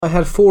I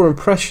had 4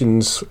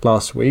 impressions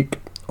last week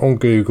on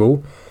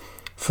Google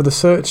for the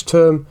search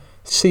term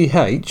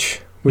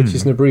CH, which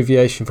is an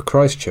abbreviation for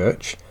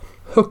Christchurch,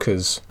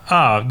 hookers.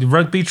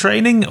 Rugby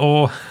training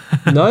or...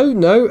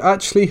 No,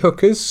 actually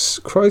hookers.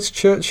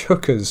 Christchurch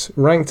hookers,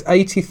 ranked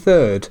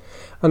 83rd.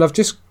 And I've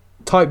just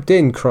typed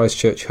in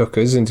Christchurch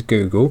hookers into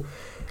Google,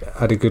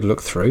 had a good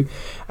look through.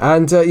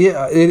 And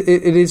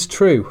it is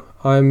true.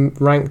 I'm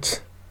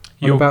ranked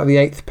on about the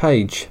 8th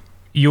page.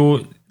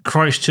 You're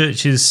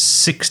Christchurch's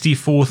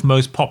 64th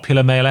most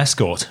popular male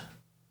escort.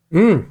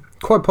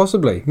 Quite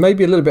possibly.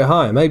 Maybe a little bit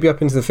higher. Maybe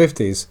up into the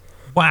 50s.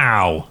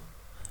 Wow.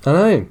 I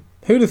know.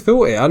 Who'd have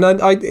thought it? And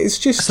it's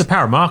just... It's the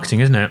power of marketing,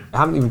 isn't it? I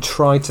haven't even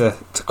tried to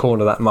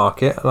corner that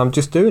market, and I'm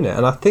just doing it.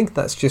 And I think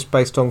that's just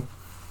based on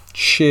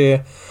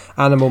sheer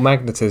animal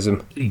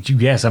magnetism.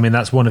 Yes, I mean,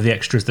 that's one of the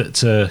extras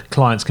that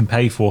clients can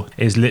pay for,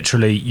 is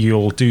literally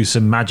you'll do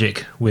some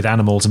magic with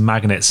animals and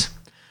magnets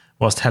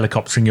whilst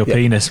helicoptering your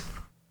penis.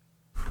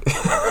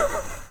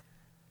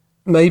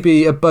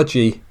 Maybe a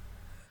budgie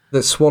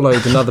that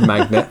swallowed another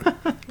magnet.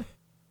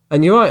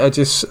 And you're right, I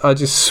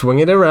just swing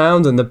it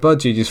around and the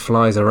budgie just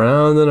flies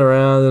around and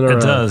around and around.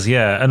 It does,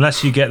 yeah.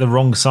 Unless you get the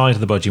wrong side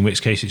of the budgie, in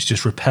which case it's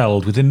just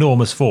repelled with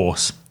enormous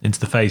force into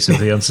the face of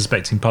the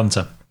unsuspecting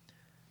punter.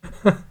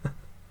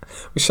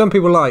 Which some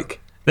people like.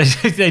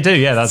 They do,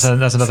 yeah. That's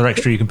another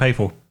extra you can pay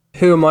for.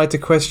 Who am I to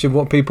question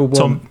what people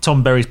want?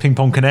 Tom Berry's Ping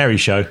Pong Canary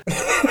show.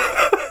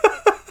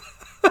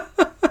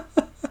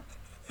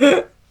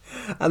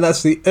 And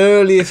that's the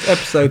earliest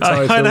episode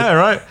title. I know,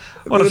 right?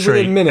 What a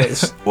treat. Within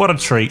minutes. What a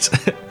treat.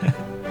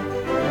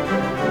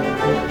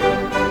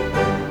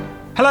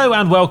 Hello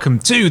and welcome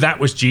to That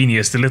Was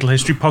Genius, the Little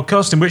History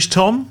podcast in which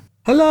Tom...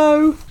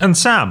 Hello. And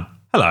Sam,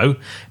 hello,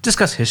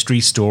 discuss history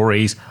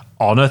stories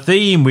on a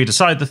theme. We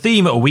decide the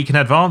theme a week in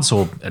advance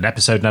or an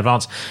episode in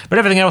advance, but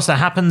everything else that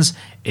happens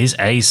is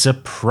a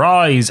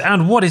surprise.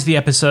 And what is the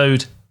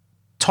episode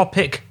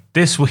topic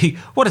this week?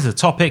 What is the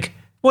topic?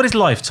 What is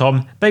life,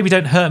 Tom? Baby,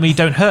 don't hurt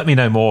me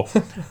no more.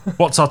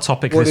 What's our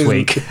topic this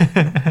week?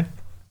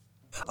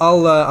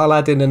 I'll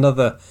add in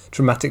another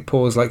dramatic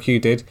pause like you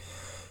did.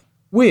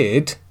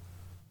 Weird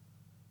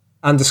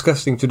and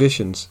disgusting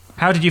traditions.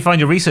 How did you find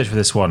your research for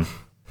this one?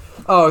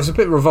 Oh, it's a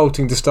bit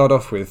revolting to start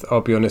off with, I'll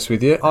be honest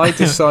with you. I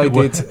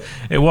decided...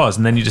 It was,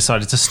 and then you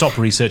decided to stop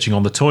researching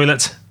on the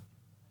toilet,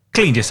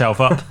 cleaned yourself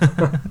up.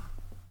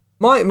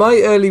 My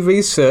early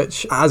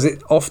research, as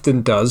it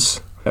often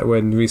does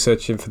when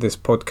researching for this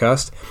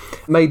podcast,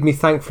 made me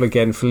thankful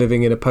again for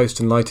living in a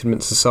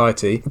post-Enlightenment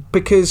society,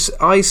 because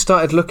I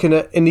started looking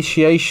at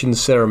initiation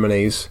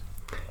ceremonies.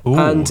 Ooh.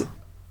 And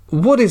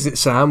what is it,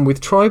 Sam,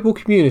 with tribal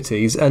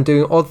communities and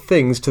doing odd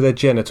things to their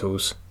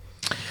genitals?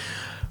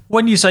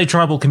 When you say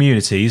tribal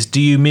communities, do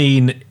you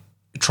mean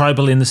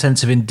tribal in the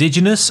sense of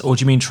indigenous, or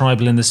do you mean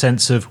tribal in the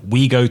sense of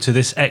we go to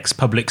this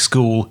ex-public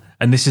school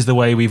and this is the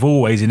way we've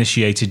always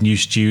initiated new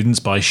students,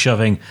 by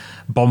shoving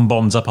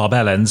bonbons up our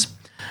bellends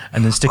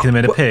and then sticking them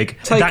in a pig?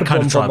 That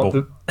kind of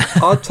tribal.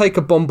 I'd take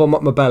a bonbon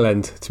up my bell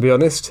end, to be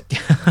honest.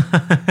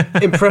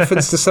 In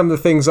preference to some of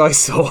the things I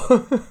saw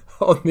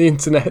on the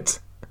internet.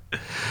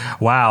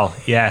 Wow,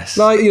 yes.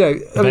 Like,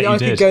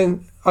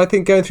 I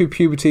think going through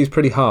puberty is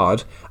pretty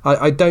hard.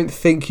 I don't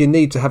think you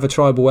need to have a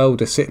tribal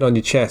elder sitting on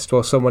your chest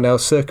while someone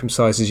else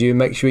circumcises you and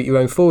makes you eat your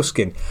own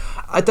foreskin.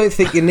 I don't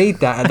think you need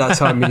that at that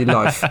time in your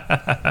life.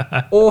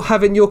 Or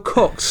having your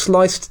cock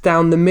sliced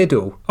down the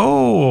middle.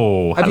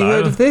 Oh, have you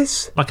heard of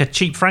this? Like a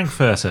cheap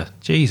Frankfurter.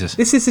 Jesus.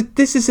 This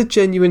is a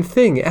genuine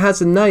thing. It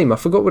has a name. I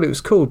forgot what it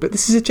was called, but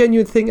this is a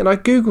genuine thing, and I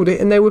googled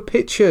it, and there were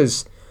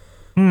pictures.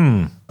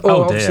 Oh,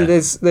 obviously,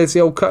 there's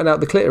the old cutting out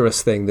the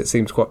clitoris thing that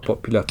seems quite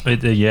popular.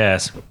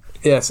 Yes.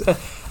 Yes.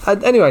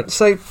 And anyway,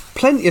 so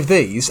plenty of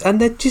these,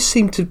 and they just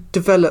seem to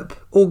develop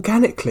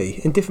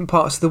organically in different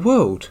parts of the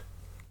world.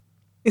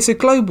 It's a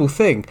global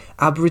thing.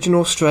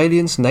 Aboriginal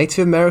Australians,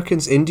 Native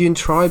Americans, Indian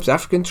tribes,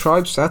 African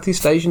tribes,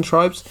 Southeast Asian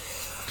tribes.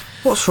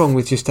 What's wrong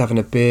with just having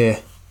a beer?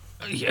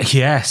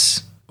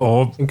 Yes.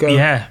 Or,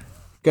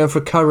 going for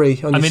a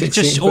curry on your 16th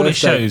birthday. All it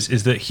shows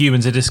is that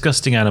humans are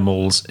disgusting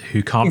animals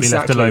who can't be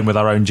left alone with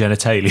our own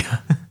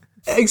genitalia.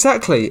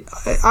 Exactly.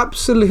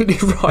 Absolutely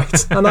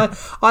right. And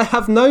I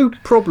have no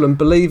problem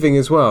believing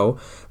as well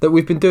that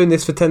we've been doing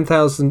this for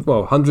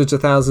hundreds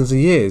of thousands of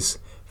years,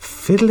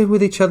 fiddling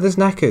with each other's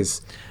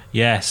knackers.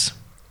 Yes.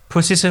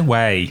 Put it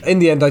away. In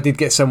the end, I did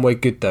get somewhere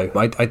good, though.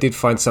 I did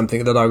find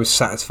something that I was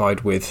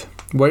satisfied with,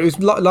 where it was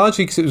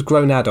largely because it was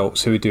grown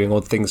adults who were doing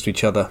odd things to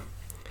each other.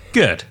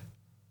 Good.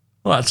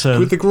 Well, that's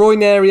with the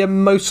groin area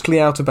mostly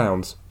out of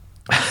bounds.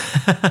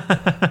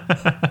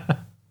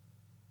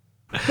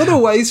 Not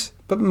always,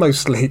 but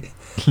mostly.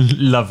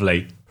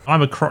 Lovely.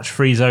 I'm a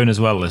crotch-free zone as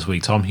well this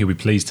week, Tom. You'll be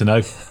pleased to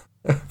know.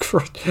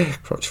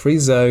 Crotch-free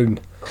zone.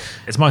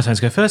 It's my turn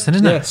to go first then,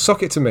 isn't it? Yeah,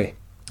 sock it to me.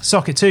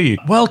 Sock it to you.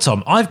 Well,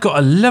 Tom, I've got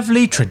a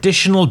lovely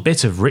traditional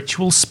bit of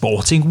ritual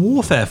sporting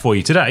warfare for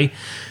you today,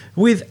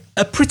 with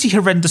a pretty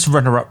horrendous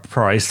runner-up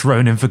prize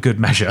thrown in for good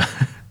measure.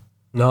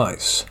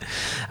 Nice.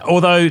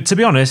 Although, to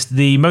be honest,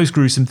 the most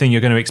gruesome thing you're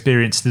going to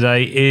experience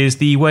today is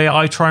the way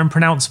I try and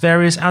pronounce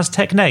various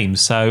Aztec names.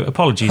 So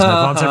apologies in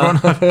advance, everyone.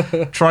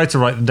 I've tried to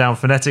write them down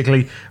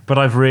phonetically, but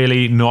I've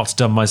really not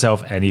done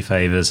myself any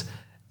favours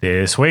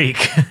this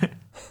week.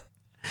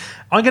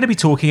 I'm going to be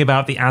talking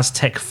about the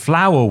Aztec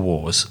Flower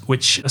Wars,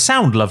 which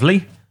sound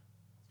lovely,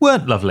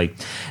 weren't lovely.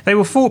 They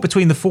were fought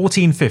between the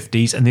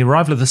 1450s and the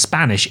arrival of the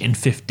Spanish in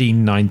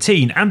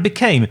 1519 and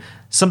became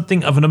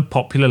something of an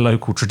unpopular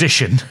local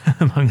tradition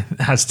among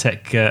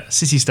Aztec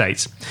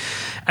city-states.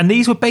 And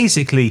these were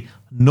basically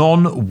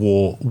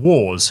non-war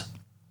wars.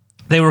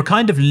 They were a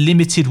kind of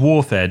limited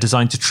warfare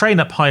designed to train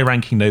up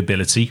high-ranking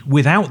nobility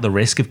without the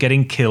risk of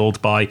getting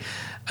killed by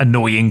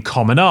annoying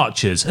common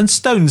archers and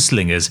stone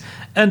slingers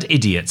and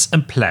idiots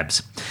and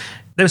plebs.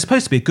 They were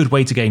supposed to be a good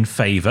way to gain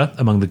favour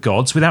among the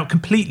gods without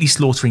completely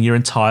slaughtering your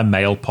entire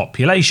male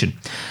population.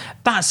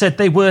 That said,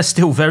 they were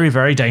still very,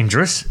 very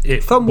dangerous.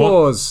 Thumb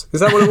Wars.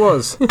 Is that what it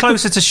was?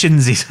 Closer to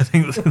shinsies, I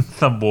think, than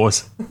Thumb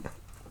Wars.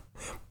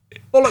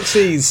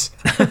 Bollocksies.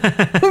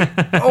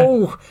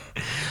 Oh.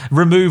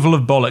 Removal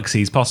of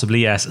bollocksies,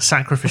 possibly, yes.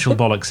 Sacrificial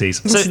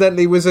bollocksies.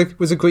 Incidentally, was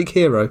a Greek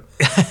hero.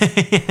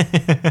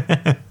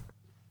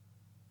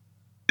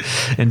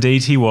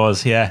 Indeed he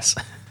was, yes.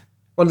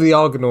 One of the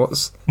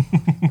Argonauts.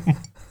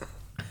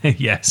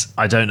 Yes,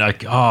 I don't know.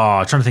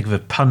 I'm trying to think of a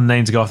pun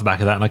name to go off the back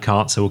of that, and I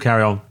can't, so we'll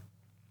carry on.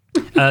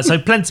 So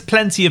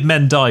plenty of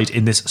men died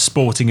in this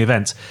sporting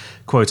event,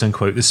 quote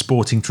unquote, this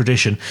sporting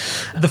tradition.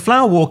 The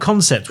Flower War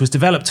concept was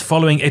developed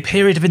following a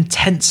period of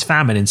intense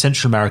famine in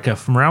Central America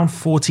from around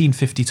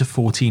 1450 to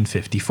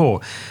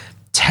 1454.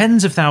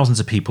 Tens of thousands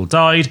of people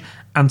died,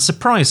 and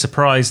surprise,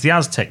 surprise, the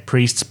Aztec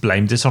priests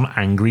blamed it on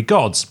angry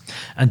gods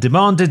and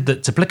demanded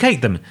that to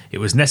placate them, it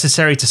was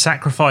necessary to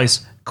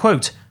sacrifice,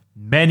 quote,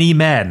 many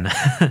men,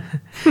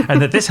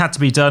 and that this had to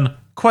be done,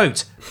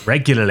 quote,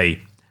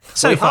 regularly.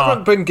 We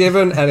haven't been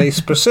given any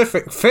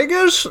specific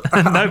figures.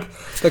 No.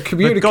 The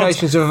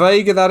communications are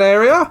vague in that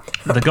area.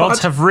 The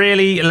gods have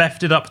really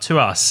left it up to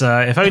us.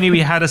 If only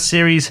we had a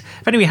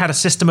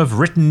system of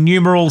written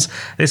numerals,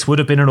 this would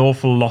have been an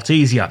awful lot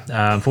easier.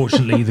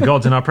 Unfortunately, the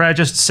gods in our prayer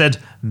just said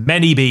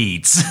many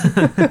beads.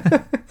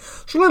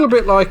 It's a little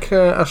bit like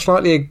a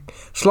slightly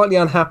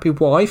unhappy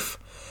wife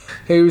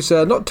who's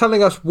not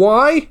telling us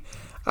why.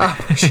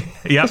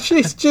 Yep.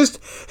 She's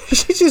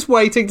just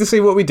waiting to see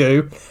what we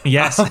do.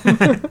 Yes.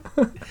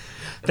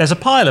 There's a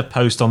pile of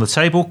post on the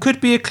table. Could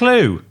be a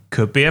clue.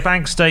 Could be a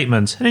bank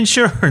statement, an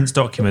insurance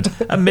document,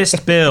 a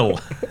missed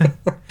bill.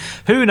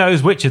 Who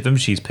knows which of them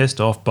she's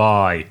pissed off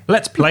by?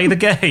 Let's play the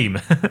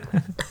game.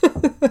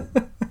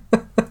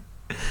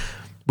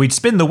 We'd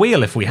spin the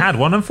wheel if we had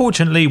one.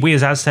 Unfortunately, we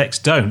as Aztecs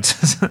don't.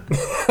 So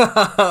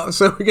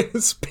we're going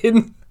to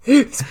spin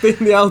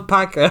the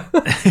alpaca.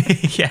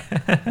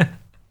 Yeah.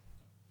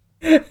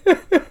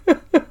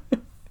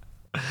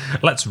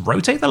 Let's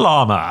rotate the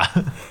llama.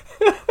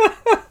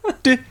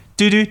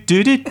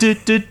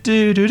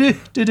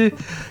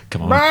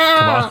 Come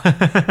on.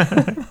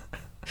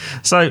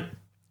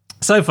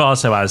 So far,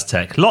 so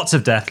Aztec. Lots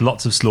of death,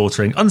 lots of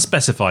slaughtering,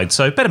 unspecified,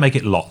 so better make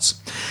it lots.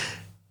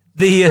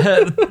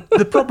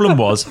 The problem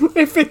was...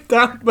 if it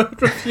don't,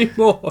 murder a few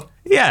more.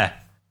 Yeah.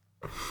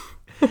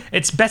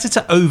 It's better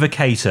to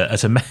over-cater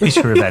at a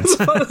major event.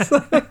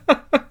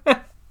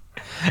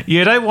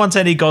 You don't want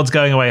any gods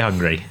going away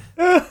hungry.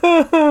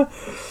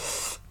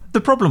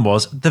 The problem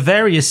was, the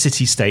various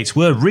city-states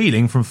were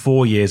reeling from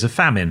 4 years of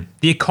famine.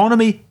 The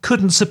economy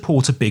couldn't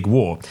support a big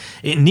war.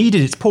 It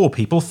needed its poor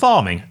people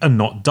farming and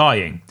not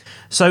dying.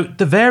 So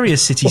the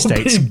various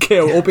city-states... or being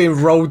killed, or being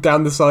rolled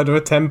down the side of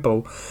a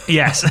temple.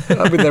 Yes.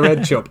 With their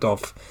head chopped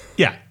off.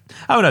 Yeah.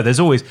 Oh no, there's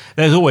always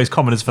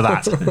commoners for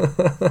that.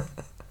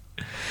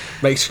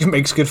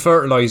 Makes good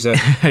fertiliser.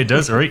 It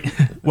does, right?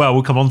 Well,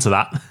 we'll come on to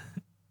that.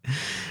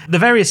 The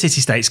various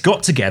city-states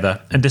got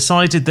together and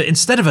decided that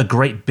instead of a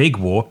great big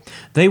war,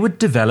 they would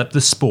develop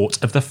the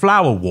sport of the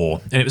Flower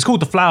War. And it was called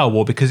the Flower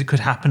War because it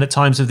could happen at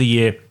times of the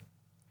year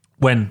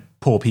when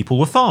poor people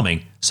were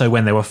farming. So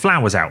when there were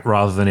flowers out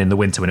rather than in the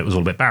winter when it was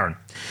all a bit barren.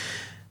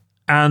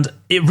 And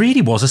it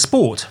really was a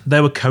sport.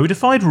 There were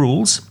codified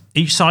rules.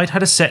 Each side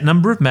had a set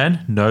number of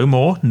men, no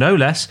more, no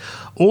less.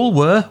 All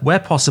were, where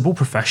possible,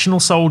 professional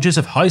soldiers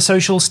of high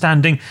social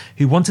standing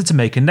who wanted to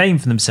make a name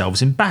for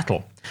themselves in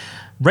battle.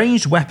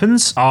 Ranged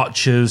weapons,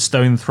 archers,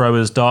 stone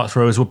throwers, dart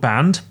throwers were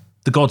banned.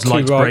 The gods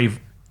liked brave.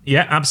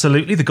 Yeah,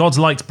 absolutely. The gods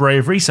liked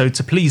bravery, so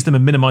to please them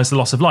and minimise the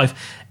loss of life,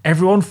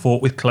 everyone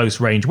fought with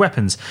close-range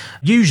weapons.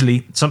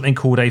 Usually something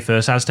called a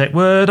first Aztec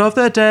word of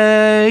the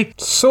day.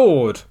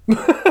 Sword.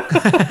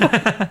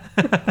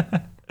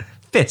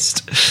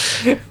 Fist.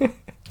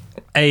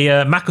 A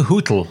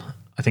macahootl,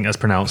 I think that's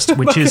pronounced,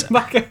 which is...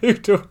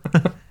 Macahootl.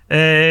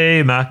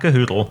 A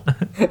macahootl.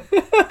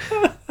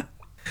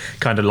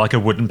 Kind of like a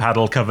wooden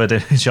paddle covered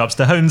in sharp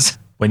stones.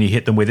 When you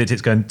hit them with it,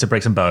 it's going to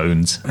break some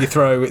bones. You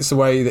throw, it's the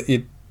way that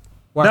you...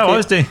 No, I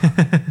was doing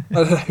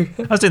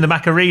the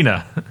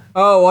Macarena.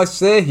 Oh, I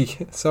see.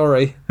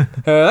 Sorry.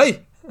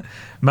 Hey!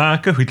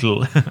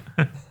 Macahootl.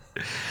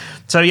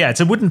 So yeah, it's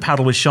a wooden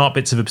paddle with sharp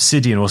bits of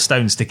obsidian or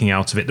stone sticking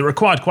out of it that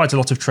required quite a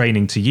lot of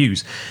training to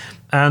use.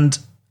 And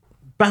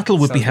battle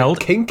would be held...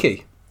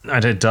 kinky.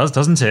 And it does,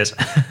 doesn't it?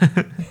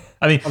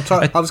 I mean...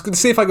 I was going to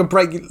see if I can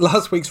break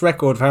last week's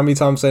record for how many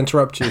times I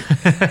interrupt you.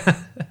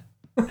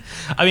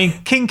 I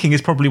mean, kinking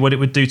is probably what it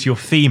would do to your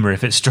femur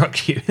if it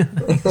struck you.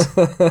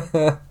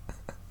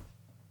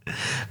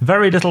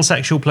 Very little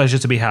sexual pleasure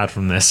to be had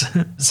from this.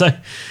 So,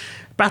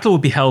 battle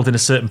would be held in a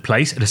certain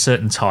place at a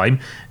certain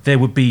time. There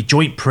would be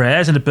joint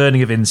prayers and a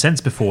burning of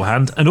incense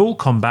beforehand, and all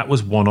combat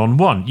was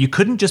one-on-one. You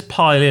couldn't just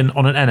pile in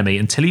on an enemy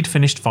until he'd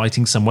finished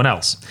fighting someone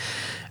else.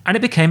 And it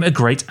became a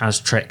great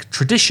Aztec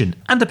tradition,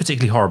 and a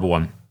particularly horrible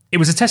one. It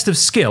was a test of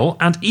skill,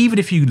 and even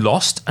if you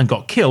lost and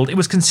got killed, it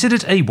was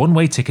considered a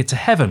one-way ticket to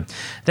heaven.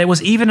 There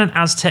was even an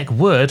Aztec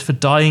word for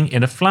dying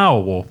in a flower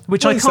war,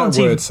 which What I is can't that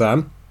even... word,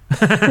 Sam?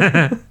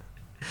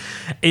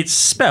 It's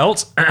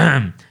spelt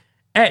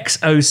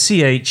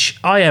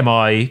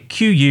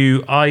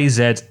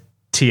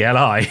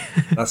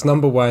XOCHIMIQUIZTLI. That's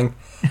number one.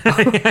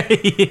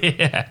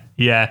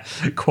 yeah,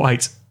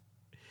 quite.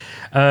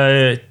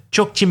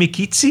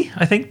 Chokchimikitsi,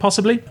 I think,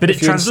 possibly. But If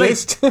it you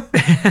translates...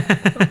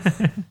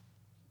 insist.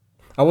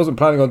 I wasn't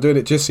planning on doing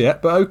it just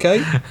yet, but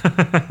okay.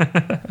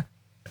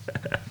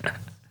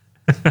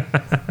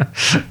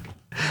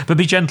 But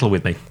be gentle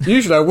with me.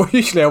 Usually I wait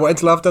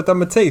until after I've done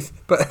my teeth,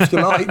 but if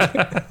you like.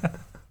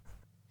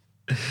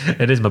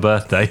 It is my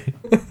birthday.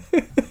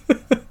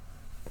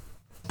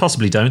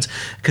 Possibly don't,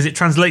 because it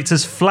translates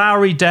as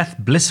flowery death,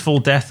 blissful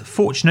death,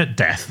 fortunate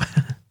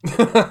death.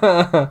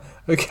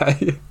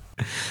 Okay.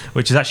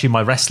 Which is actually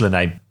my wrestler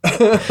name.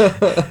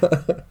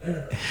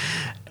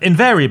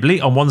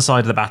 Invariably, on one side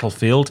of the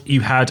battlefield,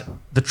 you had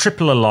the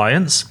Triple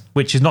Alliance,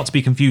 which is not to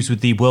be confused with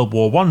the World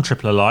War I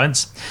Triple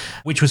Alliance,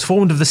 which was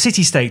formed of the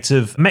city-states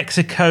of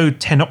Mexico,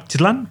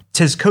 Tenochtitlan,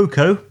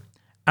 Texcoco,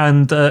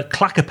 and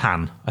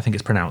Tlacopan, I think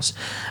it's pronounced.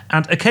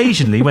 And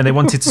occasionally, when they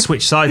wanted to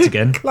switch sides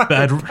again...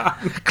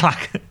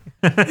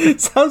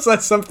 Sounds like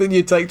something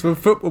you take to a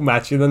football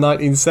match in the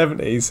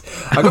 1970s.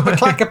 I got the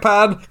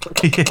Tlacopan.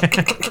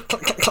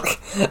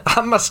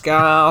 And my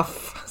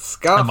scarf.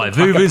 And my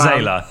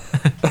Vuvuzela.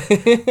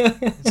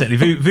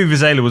 Certainly,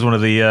 Vuvuzela was one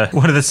of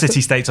the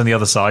city-states on the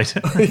other side.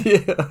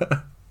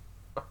 Yeah.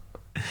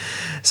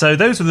 So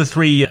those were the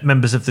three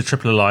members of the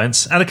Triple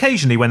Alliance, and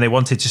occasionally when they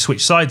wanted to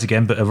switch sides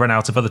again but have run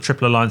out of other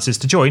Triple Alliances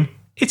to join,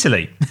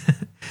 Italy,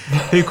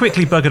 who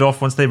quickly buggered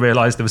off once they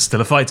realised there was still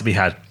a fight to be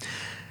had.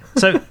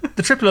 So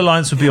the Triple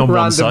Alliance would be on one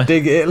Random side.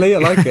 dig Italy, I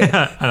like it.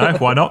 I know,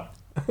 why not?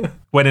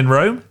 When in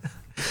Rome.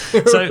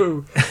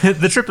 So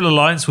the Triple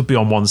Alliance would be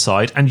on one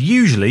side, and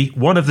usually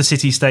one of the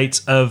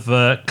city-states of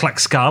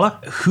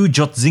Tlaxcala,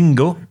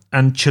 Huejotzingo,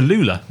 and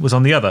Cholula was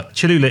on the other.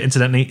 Cholula,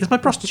 incidentally, is my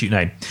prostitute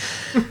name.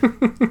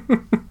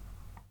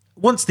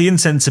 Once the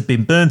incense had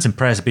been burnt and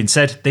prayers had been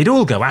said, they'd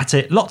all go at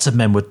it, lots of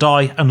men would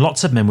die, and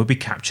lots of men would be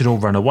captured or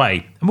run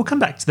away. And we'll come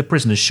back to the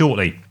prisoners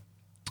shortly.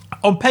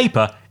 On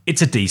paper,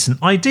 it's a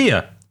decent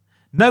idea.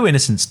 No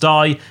innocents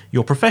die,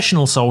 your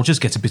professional soldiers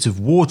get a bit of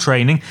war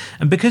training,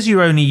 and because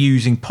you're only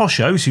using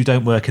poshos who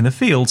don't work in the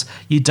fields,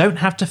 you don't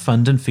have to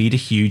fund and feed a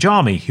huge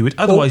army who would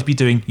otherwise be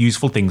doing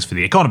useful things for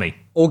the economy.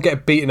 Or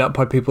get beaten up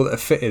by people that are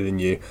fitter than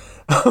you.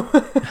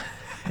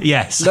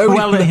 Yes.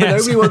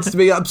 Nobody wants to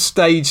be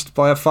upstaged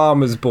by a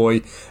farmer's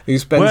boy who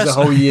spends the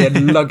whole year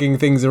lugging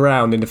things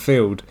around in the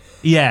field.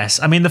 Yes.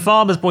 I mean, the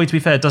farmer's boy, to be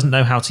fair, doesn't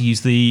know how to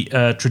use the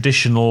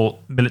traditional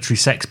military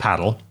sex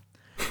paddle.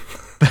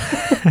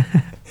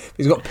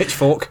 He's got a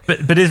pitchfork.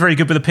 But is very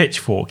good with a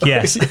pitchfork,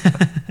 yes.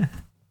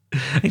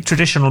 I think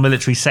traditional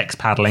military sex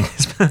paddling.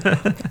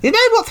 You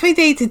know what we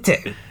need to do?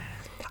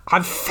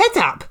 I'm fed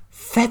up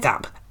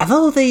of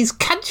all these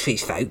country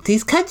folk,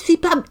 these country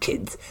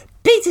bumpkins,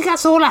 beating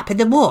us all up in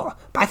the war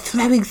by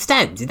throwing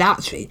stones in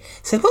archery.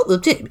 So what we'll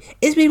do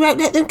is we won't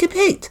let them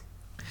compete.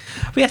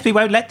 Yes, we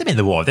won't let them in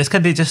the war. This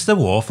can be just a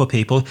war for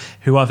people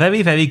who are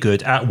very, very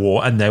good at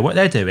war and know what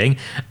they're doing,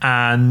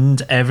 and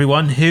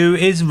everyone who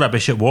is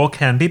rubbish at war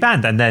can be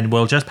banned, and then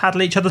we'll just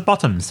paddle each other's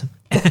bottoms.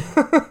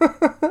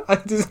 I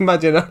just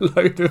imagine a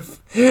load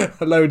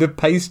of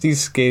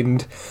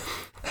pasty-skinned,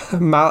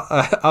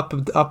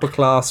 upper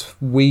class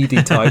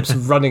weedy types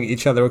running at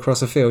each other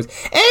across a field.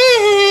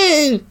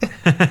 Ooh!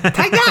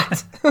 Take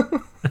that!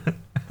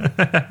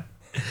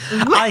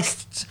 I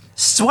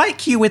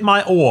strike you with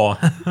my oar.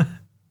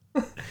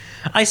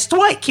 I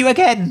strike you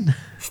again.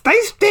 Stay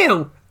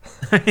still.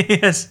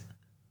 Yes.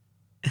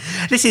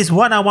 This is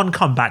one-on-one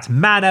combat,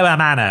 mano a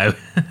mano.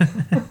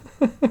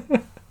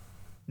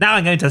 Now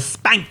I'm going to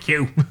spank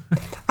you.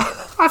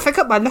 I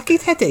forgot my lucky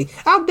teddy.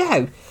 Oh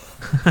no.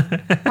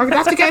 I'm going to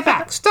have to go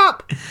back.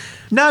 Stop.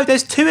 No,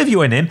 there's two of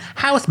you in him.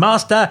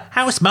 Housemaster,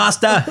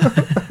 housemaster.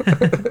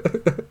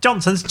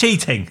 Johnson's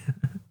cheating.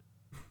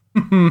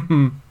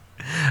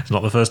 It's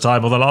not the first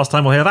time or the last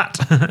time we'll hear that.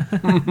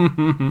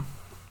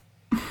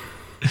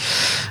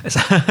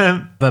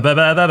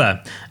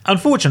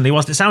 Unfortunately,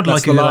 whilst it sounded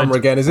That's like the llama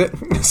again, is it?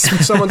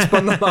 Someone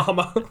spun the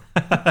llama.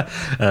 I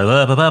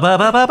don't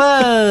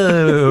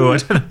know.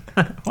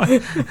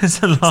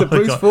 It's a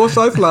Bruce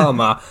Forsyth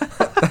llama.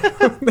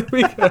 There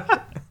we go.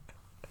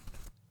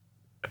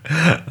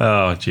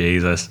 Oh,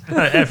 Jesus.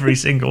 Every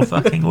single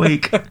fucking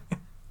week.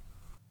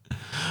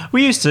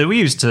 We used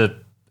to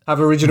Have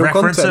original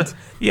reference content.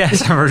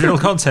 yes, original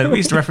content. We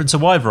used to reference a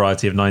wide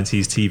variety of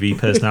 90s TV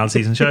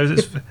personalities and shows.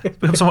 It's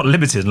become somewhat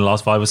limited in the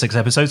last 5 or 6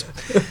 episodes.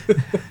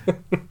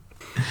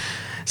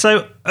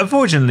 So,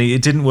 unfortunately,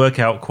 it didn't work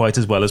out quite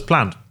as well as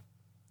planned.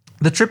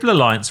 The Triple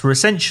Alliance were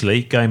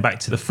essentially, going back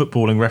to the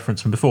footballing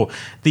reference from before,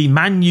 the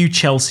Man U,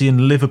 Chelsea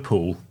and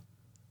Liverpool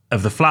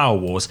of the Flower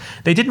Wars.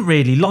 They didn't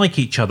really like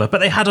each other, but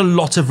they had a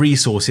lot of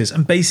resources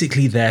and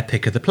basically their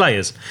pick of the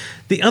players.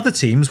 The other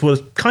teams were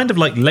kind of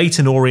like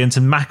Leyton Orient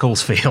and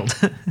Macclesfield.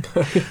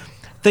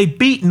 They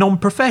beat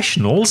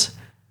non-professionals,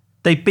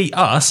 they beat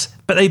us,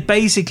 but they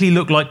basically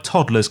look like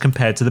toddlers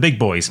compared to the big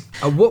boys.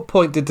 At what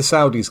point did the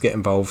Saudis get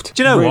involved?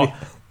 Do you know what?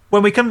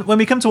 When we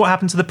come to what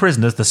happened to the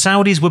prisoners, the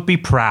Saudis would be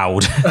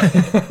proud.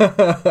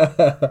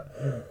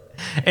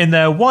 In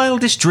their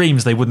wildest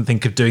dreams, they wouldn't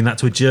think of doing that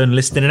to a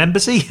journalist in an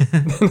embassy.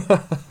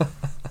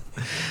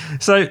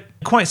 So,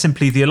 quite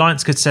simply, the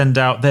Alliance could send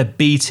out their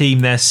B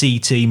team, their C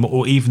team,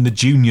 or even the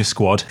junior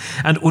squad,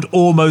 and would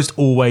almost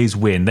always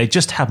win. They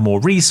just had more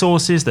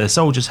resources, their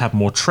soldiers had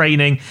more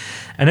training,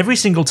 and every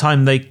single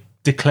time they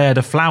declared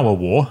a flower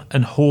war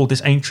and hauled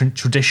this ancient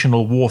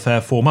traditional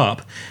warfare form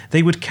up,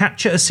 they would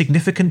capture a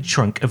significant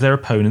chunk of their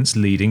opponent's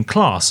leading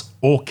class,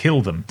 or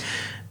kill them.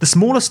 The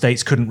smaller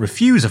states couldn't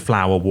refuse a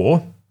flower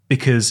war,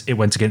 because it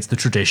went against the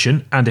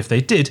tradition, and if they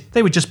did,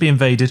 they would just be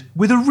invaded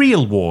with a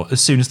real war as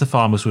soon as the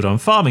farmers were done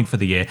farming for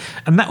the year,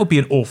 and that would be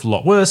an awful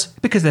lot worse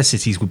because their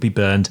cities would be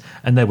burned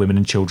and their women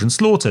and children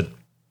slaughtered.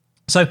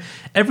 So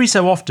every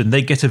so often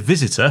they get a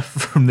visitor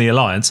from the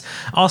Alliance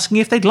asking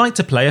if they'd like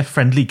to play a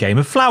friendly game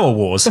of Flower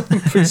Wars.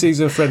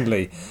 Pre-season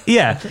friendly.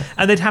 Yeah,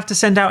 and they'd have to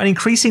send out an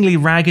increasingly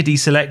raggedy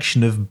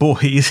selection of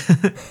boys,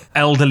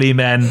 elderly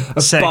men,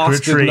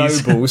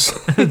 secretaries,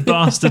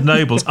 bastard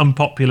nobles,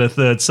 unpopular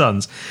third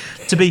sons,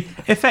 to be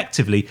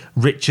effectively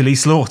ritually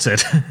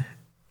slaughtered.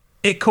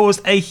 It caused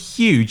a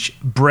huge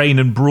brain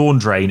and brawn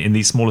drain in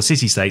these smaller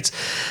city-states,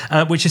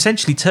 which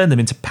essentially turned them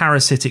into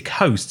parasitic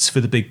hosts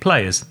for the big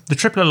players. The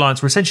Triple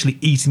Alliance were essentially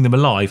eating them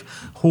alive,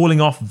 hauling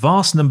off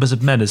vast numbers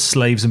of men as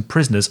slaves and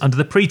prisoners under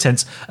the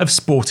pretense of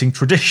sporting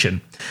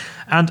tradition,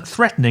 and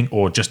threatening,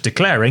 or just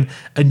declaring,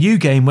 a new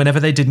game whenever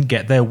they didn't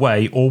get their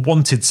way or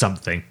wanted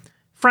something.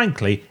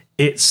 Frankly,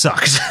 it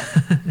sucked.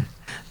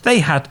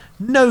 They had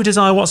no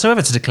desire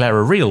whatsoever to declare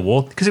a real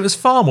war because it was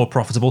far more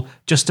profitable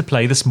just to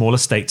play the smaller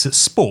states at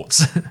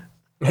sports.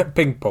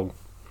 Ping pong.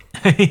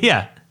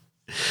 Yeah.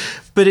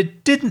 But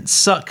it didn't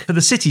suck for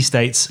the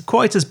city-states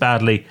quite as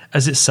badly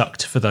as it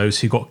sucked for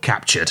those who got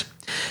captured.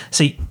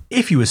 See,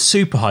 if you were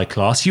super high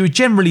class, you were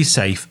generally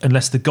safe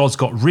unless the gods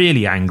got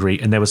really angry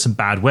and there was some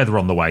bad weather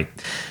on the way.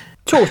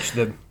 Torture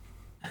them.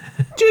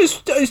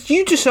 Just as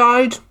you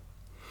decide.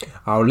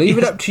 I'll leave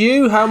it up to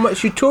you how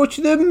much you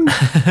torture them.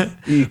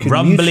 You can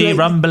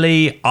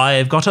rumbly,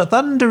 I've got a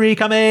thundery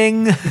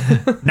coming.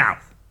 Now,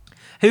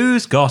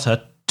 who's got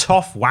a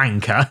toff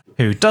wanker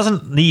who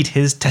doesn't need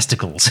his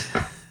testicles?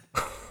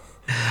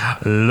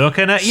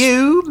 Looking at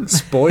you.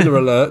 Spoiler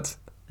alert.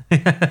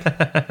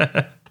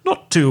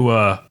 Not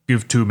to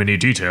give too many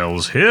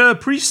details here,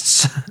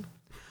 priests,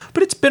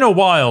 but it's been a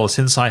while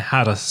since I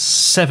had a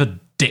severed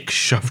dick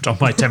shoved on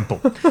my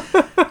temple.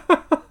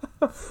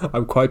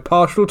 I'm quite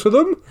partial to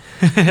them.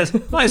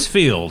 Nice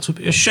field. It would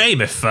be a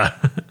shame if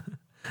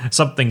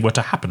something were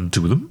to happen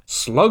to them.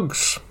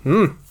 Slugs.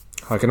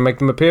 I can make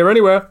them appear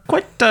anywhere.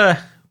 Quite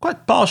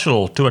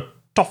partial to a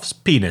toff's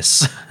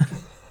penis.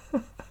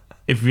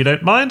 If you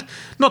don't mind,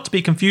 not to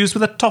be confused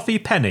with a toffee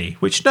penny,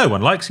 which no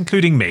one likes,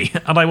 including me,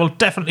 and I will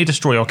definitely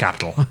destroy your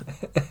capital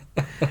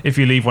if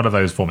you leave one of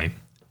those for me.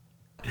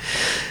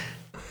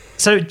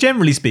 So,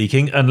 generally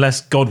speaking,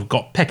 unless God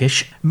got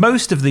peckish,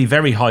 most of the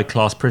very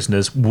high-class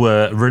prisoners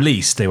were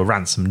released. They were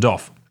ransomed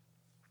off.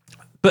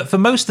 But for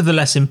most of the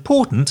less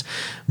important,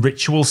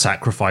 ritual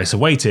sacrifice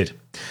awaited.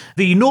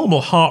 The normal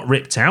heart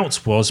ripped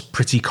out was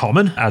pretty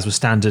common, as was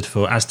standard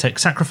for Aztec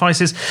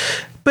sacrifices,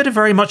 but a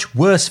very much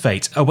worse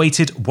fate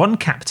awaited one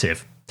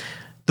captive.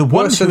 The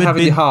one Worse who than had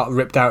having been... your heart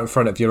ripped out in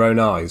front of your own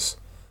eyes.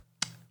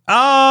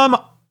 I'm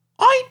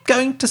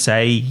going to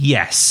say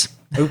yes.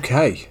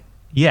 Okay.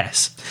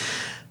 Yes.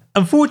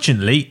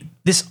 Unfortunately,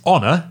 this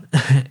honour,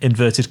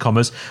 inverted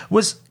commas,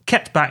 was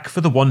kept back for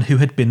the one who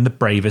had been the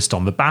bravest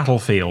on the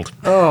battlefield.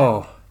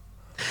 Oh.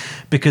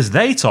 Because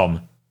they,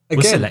 Tom,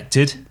 were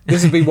selected...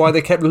 This would be why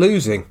they kept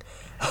losing.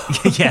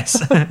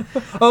 Yes.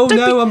 Oh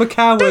no, I'm a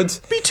coward.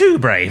 Don't be too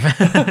brave.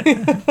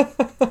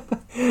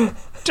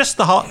 Just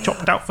the heart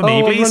chopped out for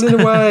me, please. I'm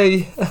running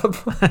away.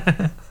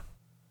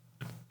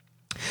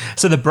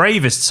 So the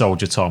bravest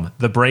soldier, Tom,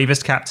 the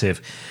bravest captive,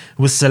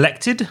 was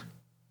selected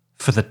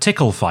for the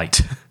tickle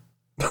fight.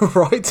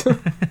 Right.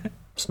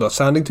 It's not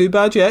sounding too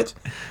bad yet.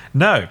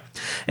 No.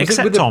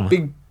 Except, with Tom... a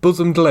big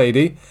bosomed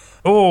lady.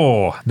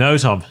 Oh, no,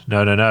 Tom.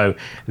 No.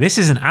 This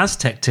is an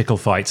Aztec tickle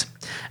fight.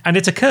 And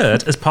it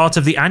occurred as part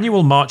of the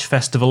annual March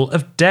festival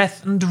of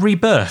Death and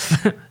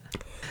Rebirth.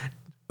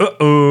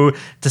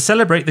 to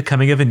celebrate the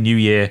coming of a new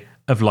year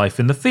of life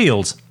in the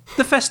fields.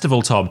 The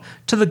festival, Tom,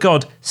 to the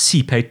god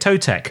Sipe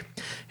Totek,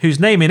 whose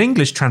name in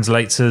English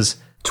translates as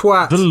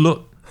Twat.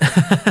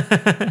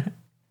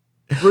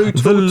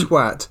 Brutal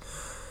twat.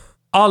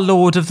 Our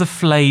Lord of the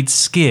Flayed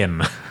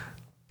Skin.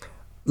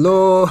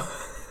 Lord.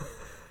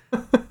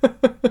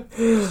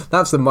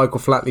 That's the Michael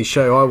Flatley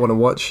show I want to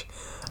watch.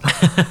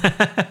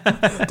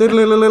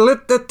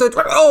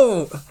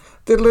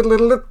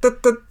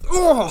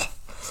 Oh!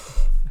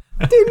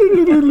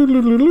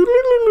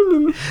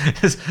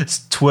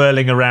 Just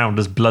twirling around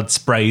as blood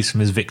sprays from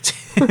his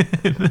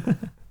victim.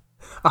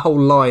 A whole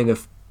line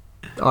of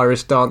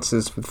Irish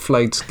dancers with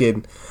flayed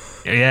skin.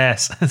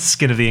 Yes,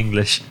 skin of the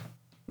English.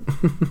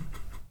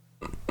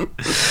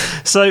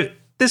 So,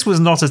 this was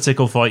not a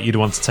tickle fight you'd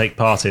want to take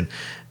part in.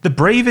 The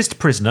bravest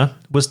prisoner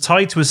was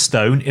tied to a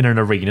stone in an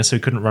arena so he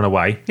couldn't run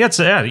away. He had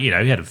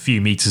a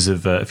few meters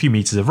of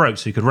rope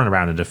so he could run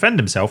around and defend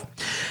himself,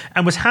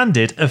 and was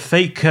handed a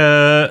fake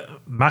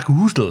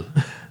macahoodle.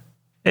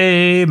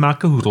 A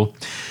macahoodle,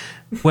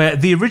 where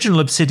the original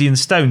obsidian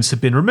stones had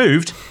been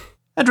removed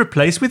and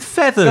replaced with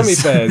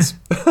feathers. Gummy bears.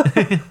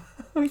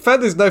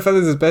 Feathers, no,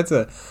 feathers is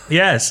better.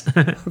 Yes.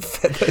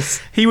 Feathers.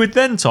 He would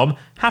then, Tom,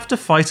 have to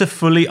fight a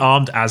fully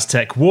armed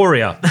Aztec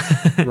warrior.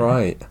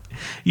 Right.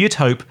 You'd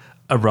hope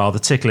a rather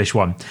ticklish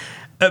one.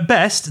 At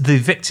best, the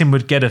victim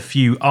would get a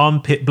few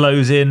armpit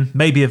blows in,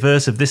 maybe a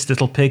verse of This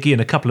Little Piggy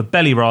and a couple of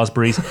belly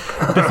raspberries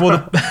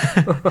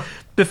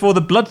before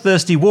the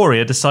bloodthirsty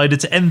warrior decided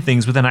to end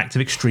things with an act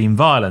of extreme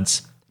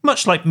violence.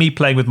 Much like me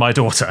playing with my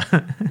daughter.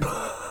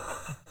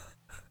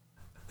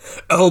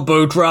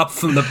 Elbow drop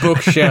from the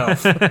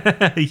bookshelf.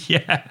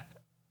 Yeah.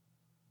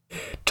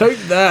 Take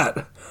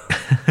that.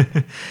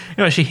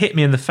 She hit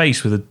me in the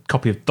face with a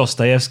copy of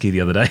Dostoevsky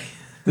the other day.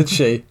 Did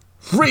she?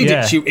 Read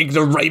it, you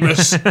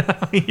ignoramus.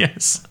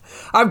 Yes.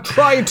 I'm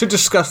trying to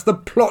discuss the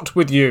plot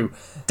with you.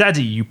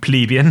 Daddy, you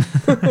plebeian.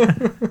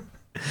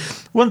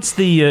 Once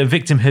the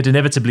victim had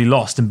inevitably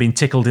lost and been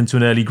tickled into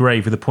an early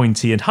grave with a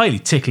pointy and highly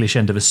ticklish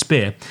end of a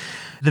spear,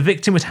 the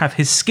victim would have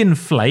his skin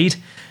flayed,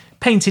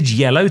 painted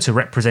yellow to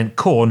represent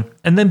corn,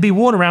 and then be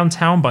worn around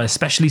town by a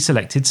specially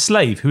selected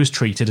slave who was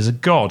treated as a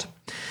god.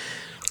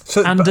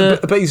 So,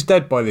 but he's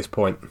dead by this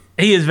point.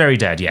 He is very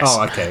dead, yes.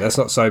 Oh, okay, that's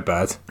not so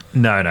bad.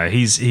 No,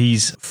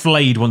 he's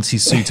flayed once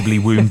he's suitably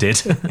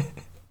wounded.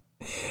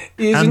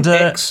 He is an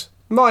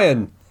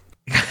ex-Mayan.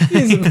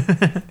 He's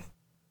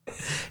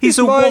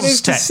a Mayan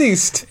is Waztec.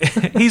 deceased.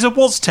 He's a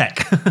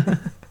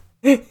Waztec.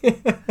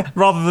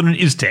 Rather than an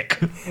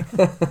Iztec.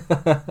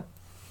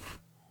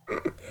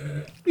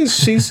 He's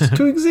ceased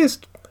to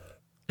exist.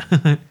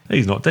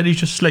 He's not dead, he's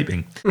just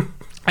sleeping.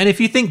 And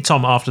if you think,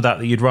 Tom, after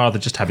that you'd rather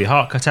just have your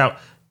heart cut out,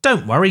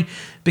 don't worry,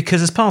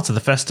 because as part of the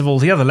festival,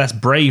 the other less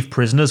brave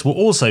prisoners were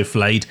also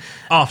flayed,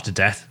 after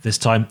death this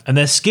time, and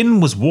their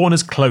skin was worn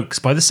as cloaks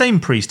by the same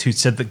priest who'd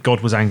said that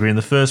God was angry in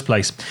the first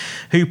place,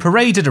 who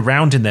paraded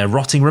around in their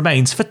rotting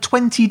remains for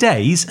 20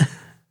 days,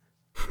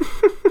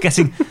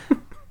 getting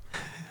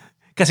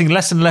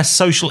less and less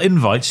social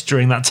invites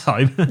during that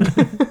time.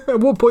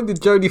 At what point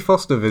did Jodie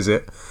Foster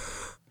visit?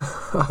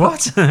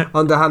 What?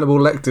 Under Hannibal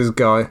Lecter's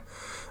guy.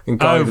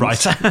 Oh,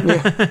 right.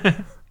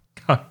 Yeah.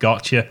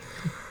 Gotcha.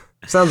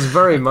 Sounds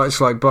very much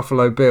like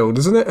Buffalo Bill,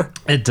 doesn't it?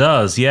 It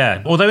does,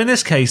 yeah. Although in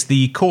this case,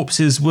 the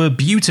corpses were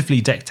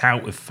beautifully decked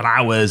out with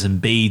flowers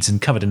and beads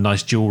and covered in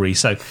nice jewellery,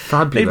 so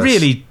Fabulous. They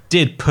really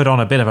did put on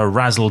a bit of a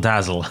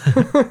razzle-dazzle.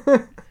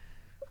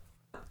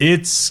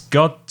 It's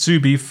got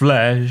to be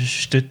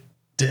flesh.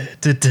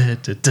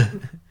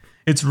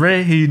 It's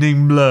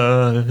raining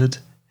blood.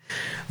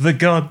 The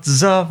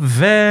gods are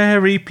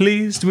very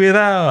pleased with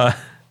our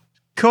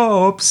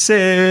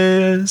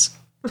corpses.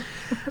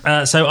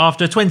 So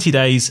after 20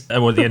 days,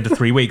 or at the end of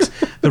 3 weeks,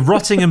 the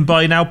rotting and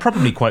by now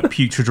probably quite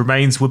putrid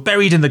remains were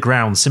buried in the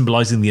ground,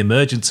 symbolising the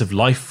emergence of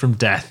life from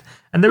death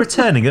and the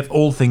returning of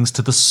all things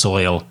to the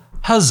soil.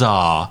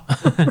 Huzzah!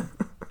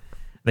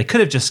 They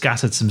could have just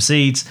scattered some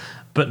seeds,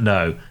 but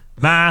no.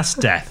 Mass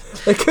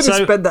death. They could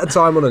have spent that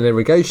time on an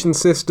irrigation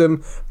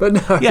system, but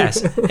no.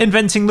 Yes,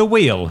 inventing the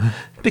wheel,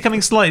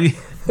 becoming slightly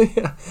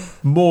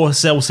more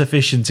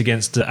self-sufficient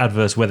against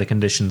adverse weather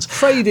conditions.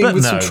 Trading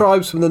with some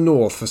tribes from the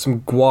north for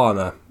some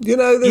guana.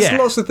 There's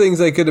lots of things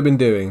they could have been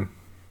doing.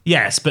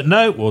 Yes, but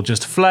no, we'll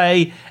just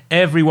flay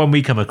everyone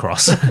we come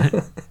across.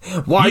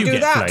 Why do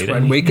that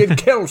when we could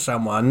kill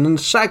someone and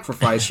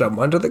sacrifice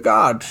someone to the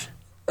gods?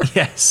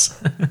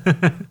 Yes.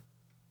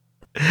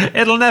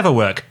 It'll never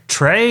work.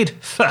 Trade?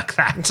 Fuck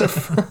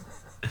that.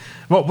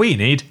 What we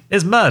need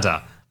is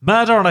murder.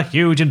 Murder on a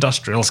huge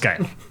industrial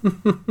scale.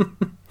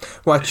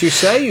 What you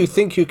say? You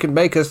think you can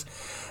make us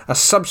a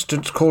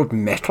substance called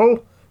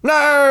metal?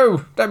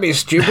 No! Don't be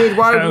stupid.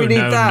 Why would we need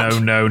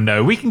that?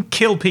 No. We can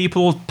kill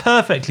people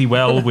perfectly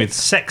well with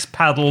sex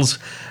paddles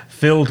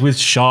filled with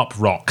sharp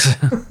rocks.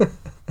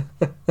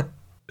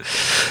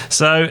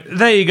 So,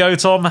 there you go,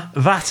 Tom.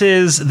 That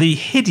is the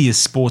hideous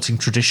sporting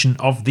tradition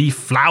of the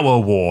Flower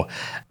War.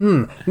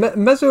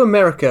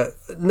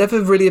 Mesoamerica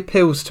never really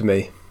appeals to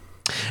me.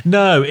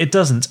 No, it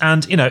doesn't.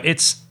 And,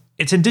 it's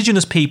it's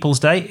Indigenous Peoples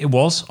Day. It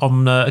was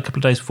on a couple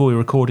of days before we were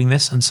recording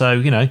this, and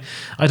so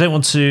I don't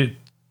want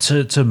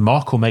to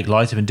mock or make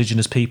light of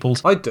Indigenous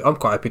peoples. I'm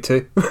quite happy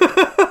to.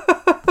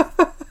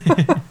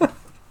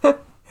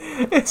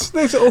 it's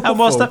awful. And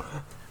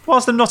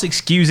whilst I'm not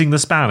excusing the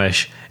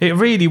Spanish, it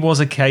really was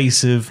a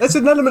case of... There's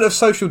an element of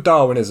social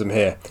Darwinism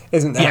here,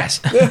 isn't there? Yes.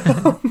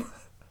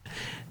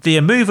 The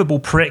immovable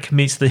prick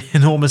meets the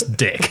enormous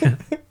dick.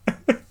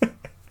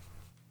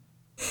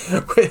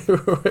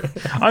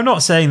 I'm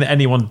not saying that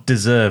anyone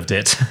deserved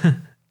it,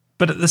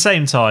 but at the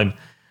same time,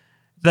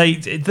 they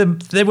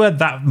weren't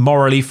that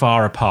morally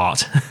far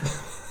apart.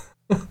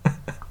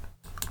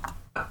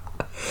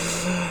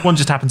 One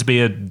just happened to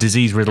be a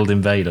disease-riddled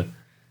invader.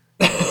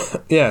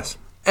 Yes.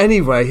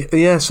 Anyway,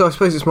 yeah, so I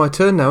suppose it's my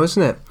turn now,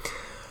 isn't it?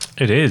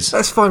 It is.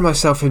 Let's find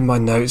myself in my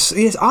notes.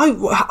 Yes,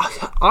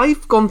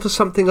 I've gone for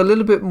something a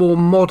little bit more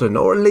modern,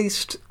 or at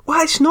least, well,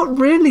 it's not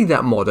really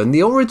that modern.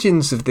 The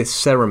origins of this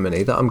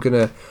ceremony that I'm going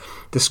to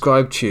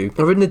describe to you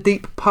are in the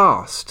deep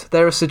past.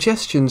 There are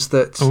suggestions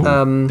that...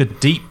 Ooh, the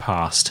deep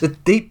past. The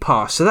deep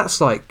past. So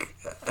that's like...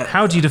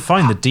 How do you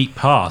define the deep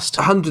past?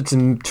 Hundreds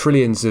and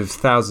trillions of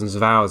thousands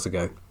of hours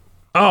ago.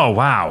 Oh,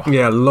 wow.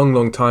 Yeah, a long,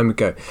 long time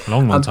ago.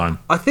 Long time.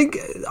 I think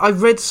I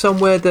read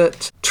somewhere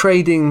that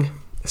trading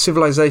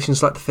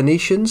civilizations like the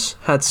Phoenicians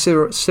had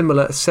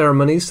similar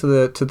ceremonies to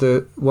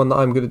the one that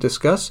I'm going to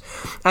discuss,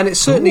 and it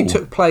certainly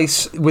took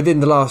place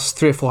within the last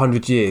 300 or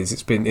 400 years.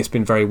 It's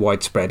been very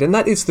widespread, and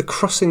that is the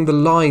crossing the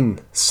line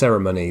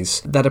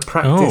ceremonies that are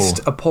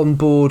practiced upon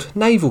board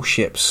naval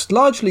ships,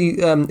 largely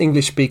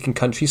English-speaking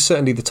countries.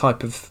 Certainly the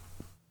type of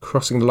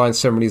crossing the line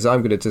ceremonies that I'm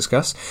going to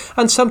discuss,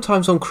 and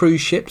sometimes on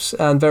cruise ships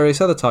and various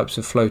other types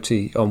of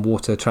floaty on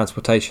water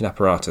transportation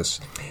apparatus.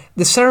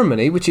 The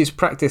ceremony, which is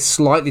practiced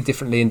slightly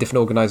differently in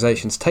different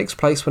organisations, takes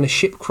place when a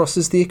ship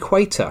crosses the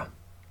equator.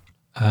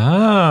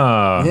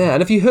 Ah. Yeah,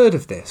 and have you heard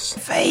of this?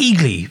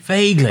 Vaguely.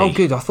 Oh,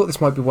 good. I thought this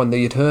might be one that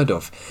you'd heard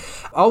of.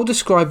 I'll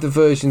describe the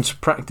versions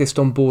practiced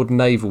on board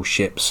naval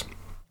ships.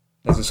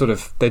 There's a sort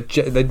of they're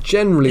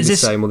generally the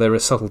same, or there are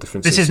subtle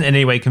differences. This isn't in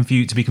any way to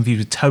be confused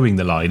with towing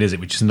the line, is it?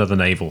 Which is another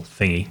naval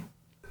thingy.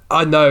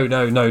 No,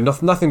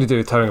 nothing to do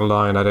with towing a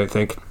line, I don't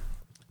think.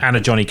 And a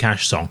Johnny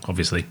Cash song,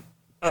 obviously.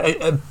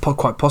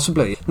 Quite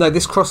possibly. No,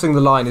 this crossing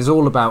the line is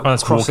all about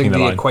crossing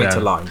the equator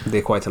line. The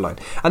equator line,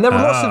 and there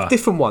are lots of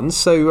different ones.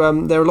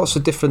 So there are lots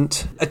of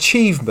different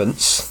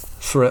achievements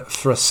for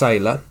a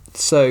sailor.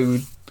 So.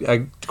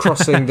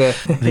 Crossing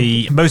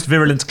the most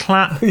virulent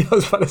clap. I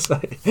was about to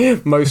say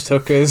most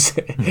hookers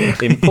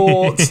in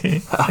port.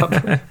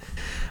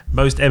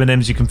 Most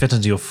M&Ms you can fit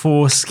under your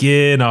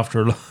foreskin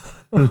after a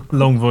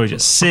long voyage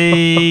at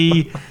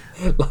sea.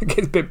 Like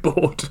it's a bit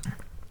bored.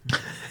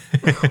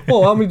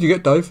 Oh, how many did you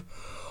get, Dave?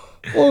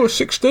 Oh,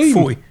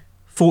 16.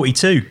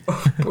 42.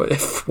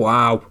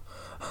 Wow.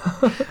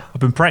 I've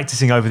been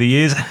practising over the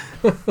years.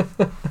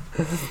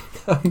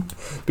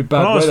 Be bad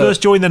when I was weather.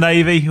 first joined the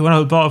Navy, when I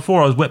was about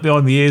 4, I was wet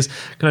behind the ears.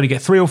 Could only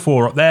get 3 or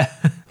 4 up there.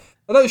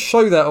 I don't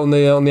show that on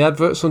the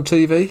adverts on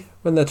TV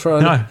when they're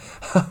trying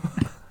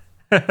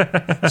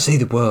to see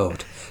the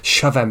world.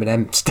 Shove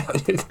M&Ms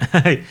down it.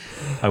 Hey,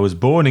 I was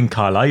born in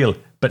Carlisle,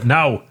 but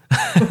now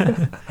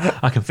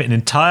I can fit an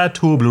entire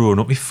Toblerone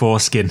up my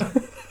foreskin.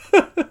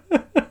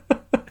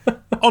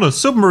 On a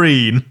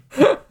submarine.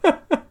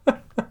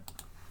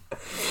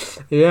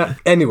 Yeah.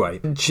 Anyway,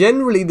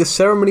 generally the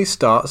ceremony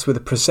starts with a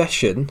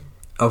procession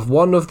of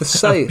one of the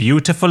sailors.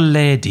 Beautiful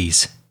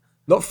ladies.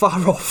 Not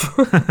far off.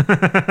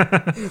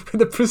 With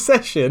a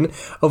procession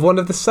of one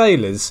of the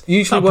sailors.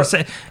 Usually,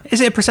 is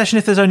it a procession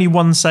if there's only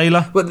one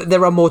sailor? Well,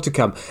 there are more to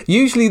come.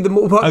 Usually,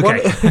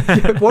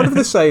 one of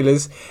the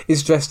sailors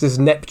is dressed as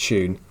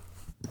Neptune.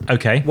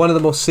 Okay. One of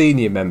the more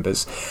senior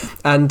members.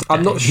 And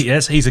I'm not sure.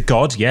 Yes, he's a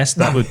god. Yes,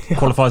 that would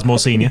qualify as more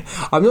senior.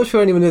 I'm not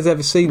sure anyone has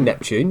ever seen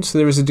Neptune, so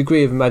there is a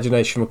degree of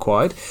imagination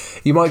required.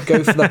 You might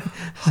go for the.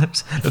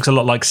 Looks a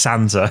lot like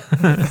Santa.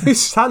 Who's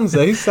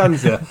Santa?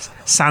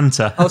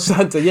 Santa. Oh,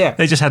 Santa, yeah.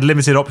 They just had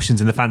limited options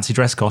in the fancy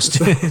dress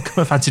costume,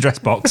 fancy dress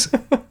box.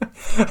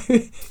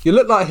 You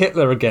look like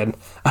Hitler again.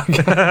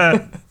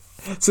 Okay.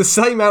 It's the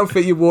same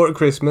outfit you wore at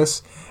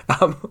Christmas.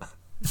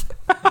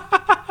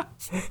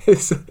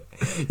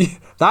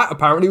 That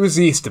apparently was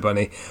the Easter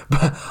Bunny,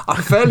 but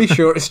I'm fairly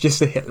sure it's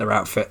just a Hitler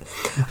outfit.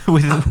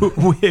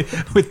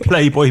 with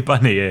Playboy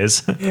bunny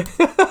ears. And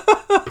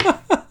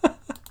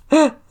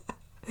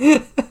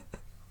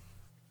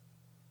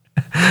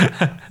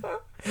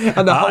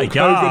the Hulk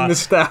Hogan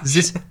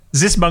moustache.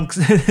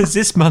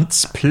 This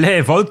month's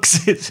play,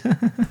 folks.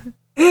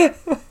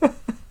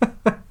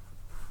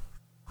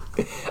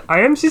 I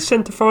am the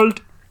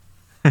centerfold.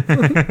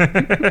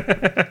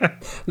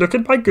 Look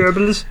at my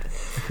Goebbels.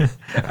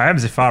 I am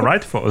the far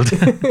right fold.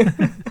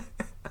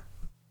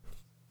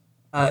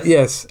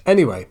 Yes,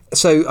 anyway,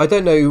 so I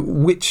don't know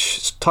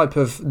which type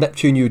of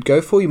Neptune you would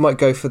go for. You might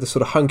go for the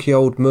sort of hunky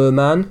old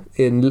merman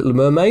in Little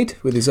Mermaid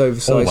with his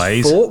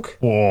oversized fork.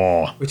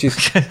 Whoa. Which is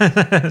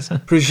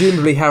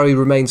presumably how he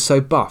remains so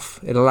buff.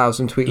 It allows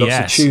him to eat lots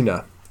of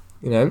tuna,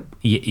 you know?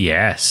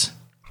 Yes.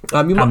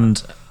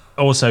 And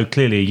also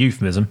clearly a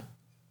euphemism.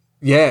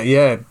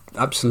 Yeah,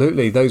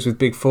 absolutely. Those with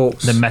big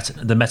forks.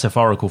 The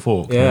metaphorical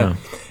fork. Yeah.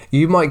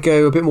 You might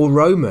go a bit more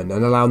Roman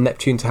and allow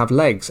Neptune to have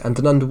legs and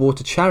an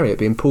underwater chariot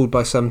being pulled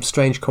by some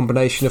strange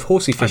combination of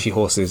horsey-fishy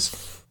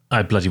horses.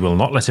 I bloody will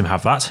not let him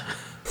have that.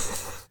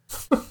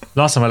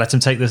 Last time I let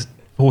him take the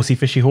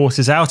horsey-fishy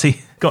horses out,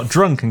 he got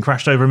drunk and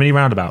crashed over a mini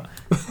roundabout.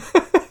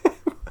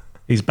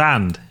 He's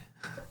banned.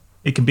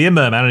 He can be a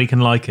merman and he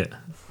can like it.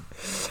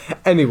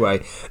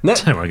 Anyway, I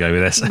don't want to go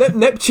with this.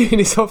 Neptune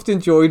is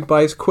often joined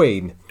by his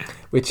queen,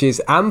 which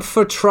is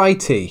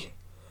Amphitrite.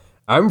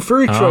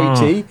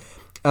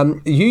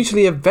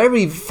 Usually a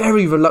very,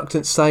 very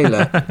reluctant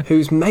sailor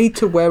who's made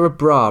to wear a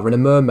bra and a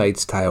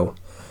mermaid's tail.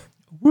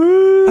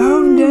 Woo!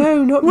 Oh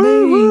no, not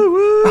Woo, me! woo,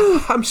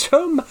 woo. I'm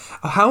so...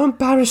 How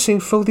embarrassing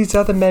for all these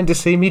other men to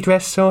see me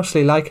dressed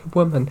saucily like a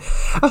woman.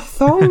 A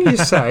thong, you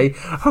say?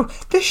 Oh,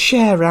 the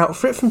Cher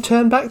outfit from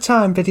Turn Back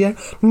Time video?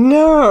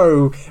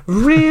 No!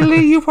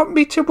 Really? You want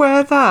me to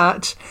wear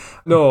that?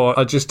 No,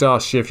 I just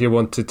asked you if you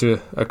wanted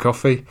a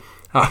coffee.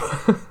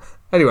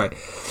 Anyway,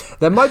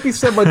 there might be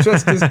someone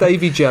dressed as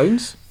Davy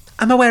Jones.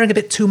 Am I wearing a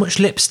bit too much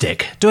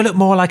lipstick? Do I look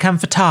more like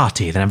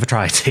Amphitrite than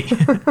Amphitrite?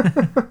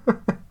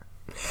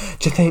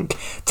 Do you think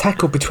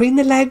tackle between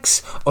the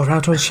legs or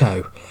out on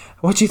show?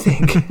 What do you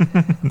think?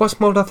 What's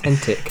more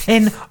authentic?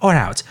 In or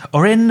out?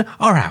 Or in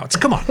or out?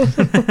 Come on.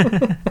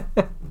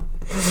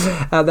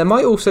 There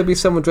might also be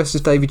someone dressed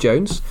as Davy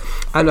Jones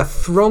and a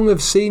throng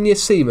of senior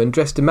seamen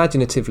dressed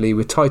imaginatively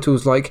with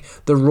titles like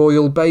the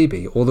Royal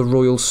Baby or the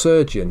Royal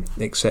Surgeon,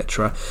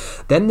 etc.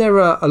 Then there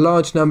are a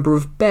large number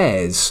of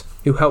bears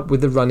who help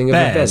with the running of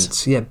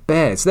events. Yeah,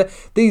 bears.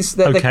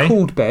 They're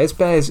called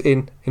bears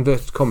in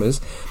inverted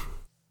commas.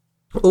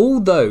 All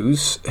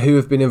those who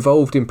have been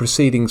involved in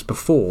proceedings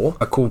before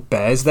are called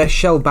bears. They're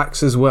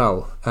shellbacks as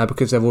well,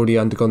 because they've already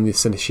undergone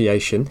this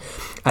initiation.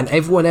 And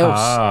everyone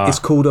else is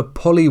called a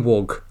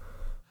pollywog.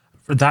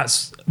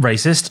 That's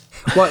racist.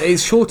 Well,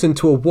 it's shortened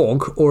to a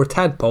wog or a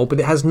tadpole, but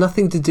it has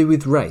nothing to do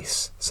with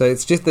race. So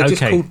they're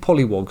just called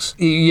polywogs.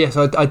 Yes,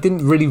 I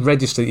didn't really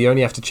register that you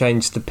only have to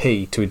change the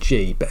P to a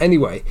G. But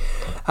anyway,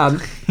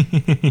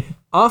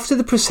 after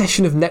the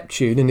procession of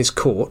Neptune and his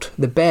court,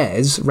 the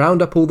bears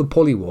round up all the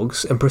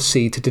polywogs and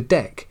proceed to the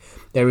deck.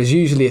 There is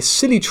usually a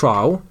silly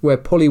trial where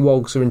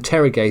polywogs are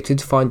interrogated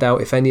to find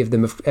out if any of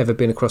them have ever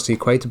been across the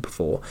equator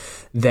before.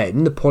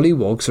 Then the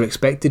polywogs are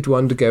expected to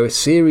undergo a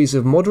series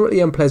of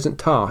moderately unpleasant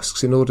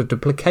tasks in order to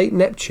placate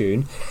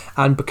Neptune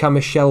and become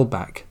a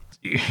shellback.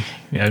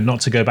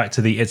 Not to go back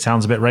to the "it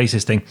sounds a bit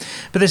racist" thing,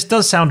 but this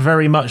does sound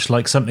very much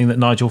like something that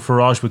Nigel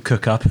Farage would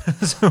cook up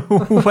as a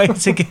way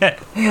to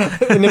get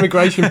an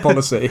immigration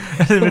policy.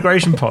 An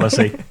immigration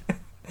policy.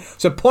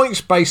 It's a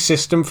points-based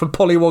system for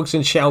polywogs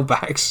and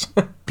shellbacks.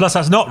 Plus,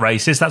 that's not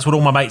racist. That's what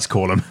all my mates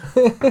call them.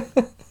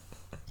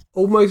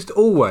 Almost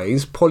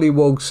always,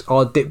 polywogs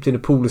are dipped in a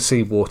pool of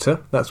seawater.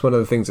 That's one of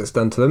the things that's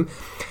done to them.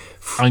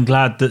 I'm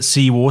glad that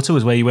seawater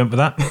was where you went with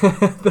that.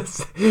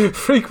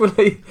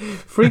 frequently.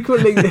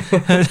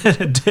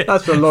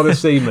 That's a lot of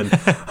semen.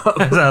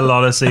 That's a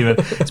lot of semen.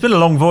 It's been a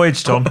long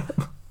voyage, Tom.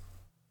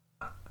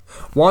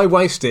 Why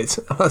waste it?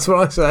 That's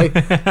what I say.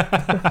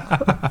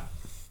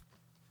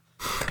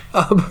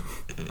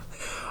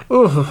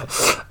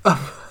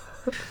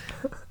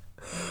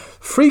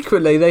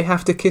 Frequently, they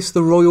have to kiss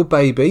the royal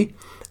baby,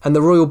 and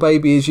the royal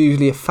baby is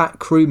usually a fat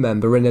crew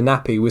member in a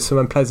nappy with some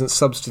unpleasant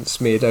substance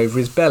smeared over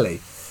his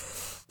belly.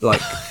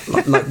 Like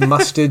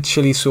mustard,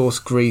 chili sauce,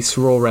 grease,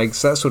 raw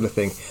eggs, that sort of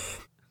thing.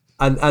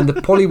 And the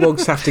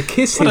polywogs have to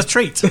kiss What a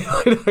treat. I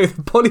know,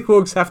 the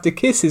polywogs have to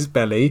kiss his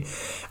belly,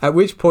 at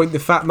which point the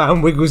fat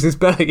man wiggles his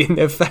belly in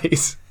their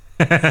face.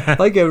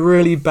 Like a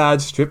really bad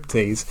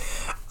striptease.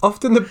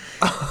 Often the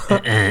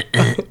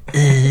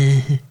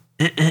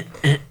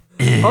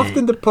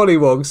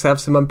polywogs have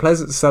some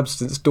unpleasant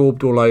substance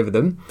daubed all over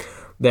them.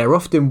 They're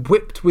often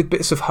whipped with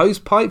bits of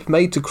hosepipe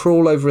made to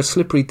crawl over a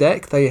slippery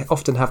deck. They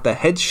often have their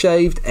heads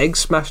shaved, eggs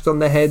smashed on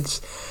their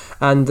heads,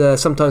 and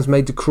sometimes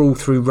made to crawl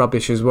through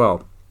rubbish as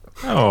well.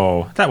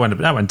 Oh, that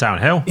went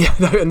downhill. Yeah,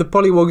 and the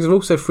polywogs are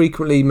also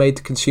frequently made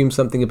to consume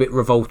something a bit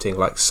revolting,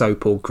 like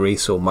soap or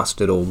grease or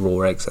mustard or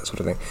raw eggs, that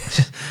sort of thing.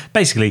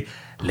 Basically,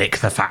 lick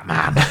the fat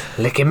man.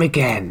 Lick him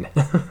again.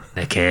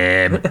 Lick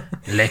him.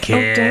 Lick him.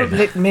 Oh, don't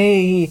lick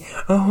me.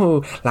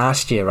 Oh,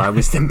 last year I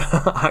was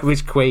I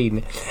was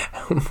queen.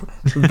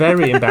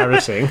 Very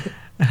embarrassing.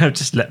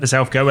 Just let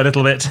myself go a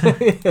little bit.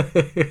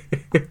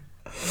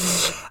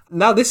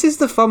 Now, this is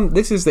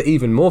the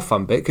even more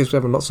fun bit, because we're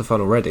having lots of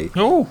fun already.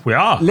 Oh, we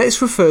are. Let's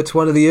refer to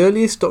one of the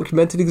earliest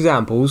documented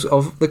examples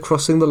of the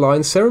crossing the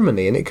line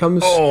ceremony, and it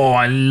comes... Oh,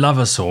 I love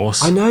a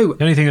sauce. I know.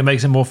 The only thing that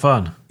makes it more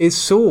fun is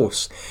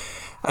sauce.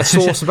 A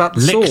sauce about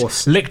the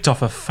sauce. Licked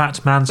off a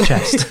fat man's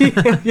chest.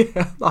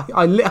 Yeah.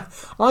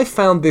 I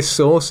found this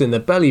sauce in the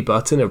belly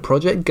button of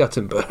Project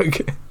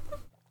Gutenberg.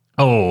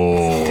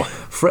 Oh.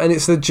 And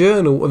it's the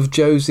journal of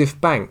Joseph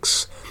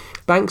Banks.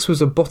 Banks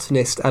was a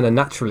botanist and a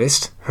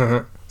naturalist.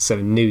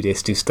 Some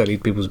nudist who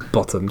studied people's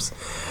bottoms.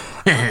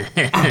 In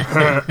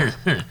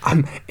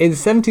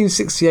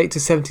 1768 to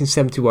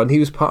 1771, he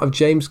was part of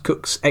James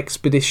Cook's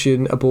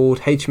expedition aboard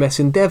HMS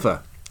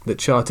Endeavour that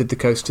charted the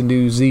coast to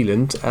New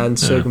Zealand and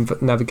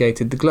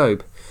circumnavigated the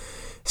globe.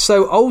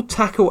 So, old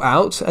tackle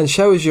out and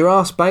show us your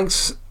arse,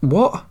 Banks.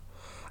 What?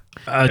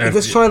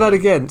 Let's try that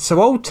again.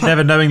 So, old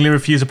never knowingly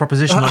refuse a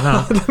proposition like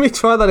that. Let me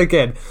try that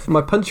again.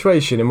 My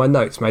punctuation in my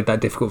notes made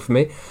that difficult for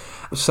me.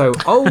 So,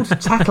 old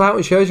tackle out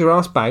and shows your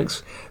arse,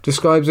 Banks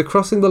describes a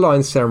crossing the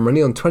line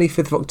ceremony on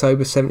 25th of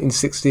October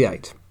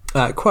 1768.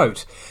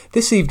 Quote,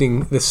 "This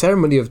evening the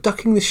ceremony of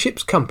ducking the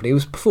ship's company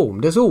was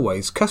performed, as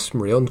always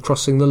customary on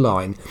crossing the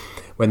line,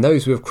 when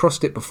those who have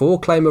crossed it before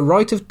claim a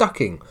right of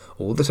ducking,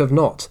 all that have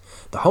not.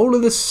 The whole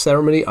of this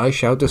ceremony I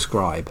shall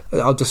describe."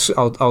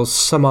 I'll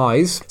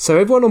surmise. So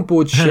everyone on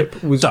board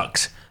ship was...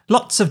 Ducks.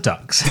 Lots of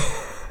ducks.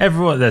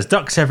 There's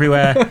ducks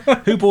everywhere.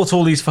 Who brought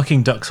all these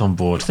fucking ducks on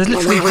board? There's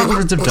literally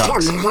hundreds of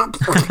ducks.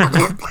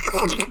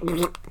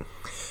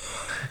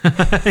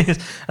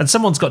 And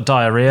someone's got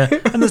diarrhea,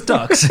 and there's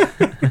ducks.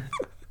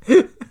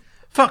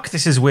 Fuck,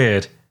 this is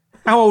weird.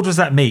 How old was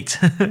that meat?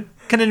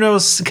 Can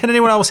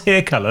anyone else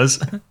hear colours?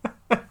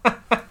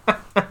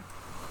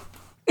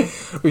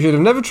 We should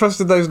have never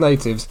trusted those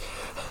natives.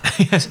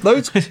 Yes.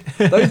 Those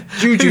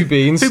juju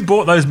beans. Who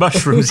bought those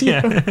mushrooms?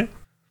 Yeah.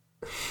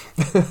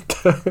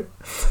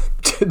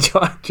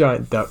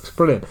 giant ducks.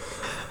 Brilliant.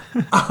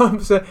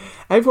 So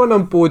everyone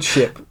on board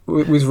ship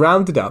was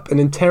rounded up and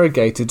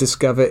interrogated to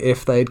discover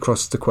if they had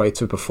crossed the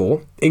equator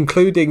before,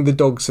 including the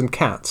dogs and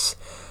cats.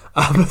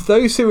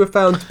 Those who were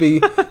found to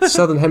be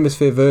Southern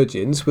Hemisphere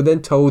virgins were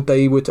then told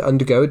they were to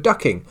undergo a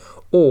ducking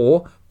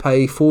or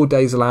pay 4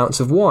 days' allowance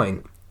of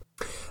wine.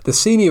 The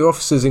senior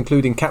officers,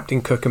 including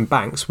Captain Cook and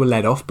Banks, were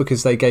led off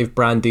because they gave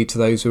brandy to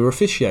those who were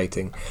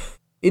officiating.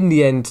 In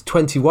the end,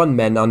 21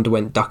 men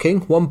underwent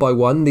ducking. One by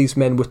one, these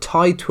men were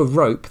tied to a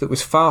rope that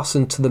was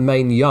fastened to the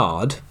main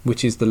yard,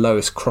 which is the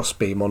lowest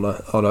crossbeam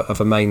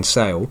of a main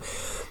sail.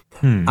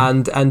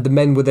 And the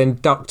men were then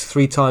ducked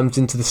 3 times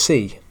into the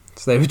sea.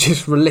 So they were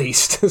just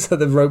released. So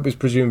the rope was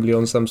presumably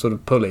on some sort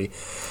of pulley.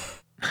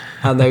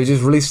 And they were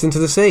just released into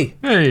the sea.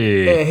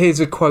 Hey. Here's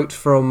a quote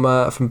from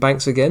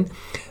Banks again.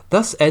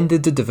 "Thus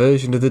ended the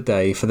diversion of the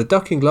day, for the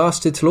ducking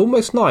lasted till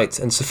almost night,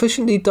 and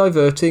sufficiently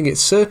diverting it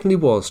certainly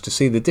was to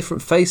see the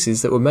different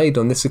faces that were made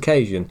on this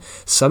occasion,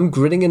 some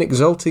grinning and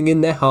exulting in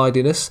their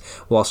hardiness,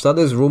 whilst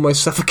others were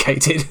almost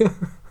suffocated."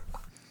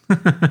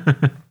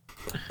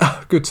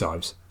 Good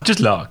times. Just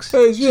larks.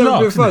 It's just a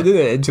bit of fun, isn't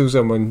it? Until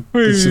someone's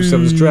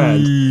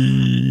drowned.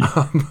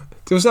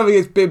 Until something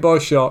gets bit by a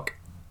shark.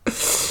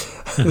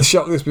 The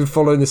shark that's been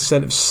following the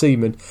scent of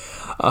semen.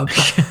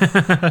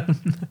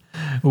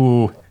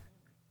 Ooh.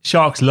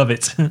 Sharks love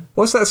it.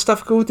 What's that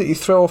stuff called that you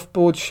throw off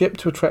board ship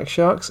to attract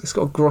sharks? It's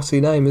got a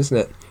grotty name, isn't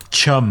it?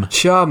 Chum.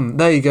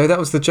 There you go. That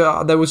was the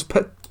joke. There was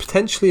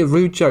potentially a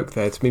rude joke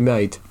there to be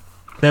made.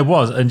 There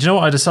was. And do you know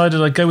what? I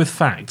decided I'd go with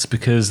facts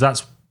because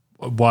that's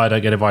why I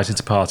don't get invited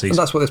to parties. And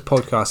that's what this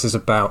podcast is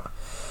about.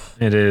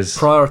 It is.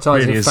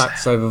 Prioritising really is.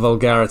 facts over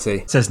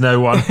vulgarity. Says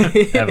no one,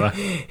 ever.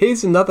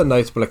 Here's another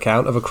notable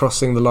account of a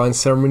crossing the line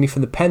ceremony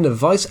from the pen of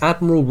Vice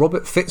Admiral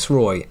Robert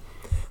Fitzroy.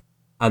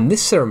 And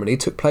this ceremony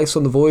took place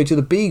on the voyage of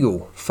the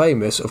Beagle,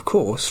 famous, of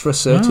course, for a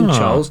certain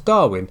Charles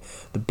Darwin,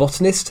 the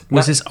botanist.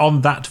 Was this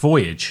on that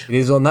voyage? It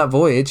is on that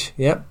voyage,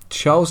 yep.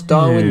 Charles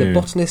Darwin, the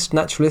botanist,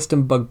 naturalist,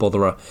 and bug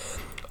botherer.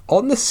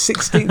 On the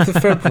 16th of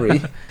February,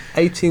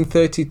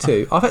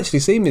 1832, I've actually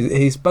seen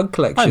his bug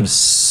collection.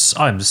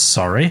 I'm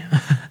sorry.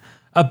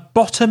 A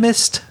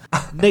botanist,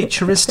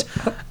 naturist,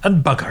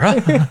 and buggerer.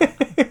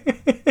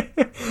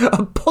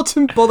 A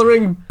bottom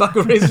bothering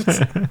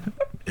buggerist.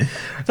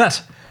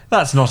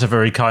 That's not a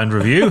very kind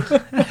review.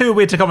 Who are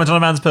we to comment on a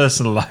man's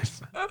personal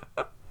life?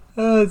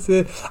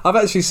 I've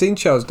actually seen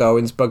Charles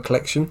Darwin's bug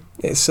collection.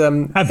 It's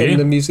in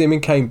the museum in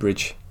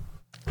Cambridge.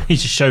 He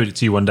just showed it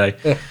to you one day.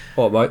 Yeah.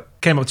 What, mate?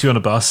 Came up to you on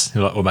a bus.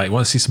 You're like, "Oh, mate, you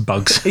want to see some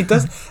bugs?" He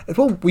does.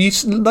 Well,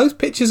 those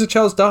pictures of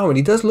Charles Darwin,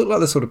 he does look like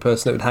the sort of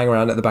person that would hang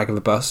around at the back of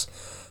a bus.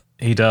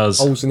 He does.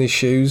 Holes in his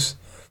shoes.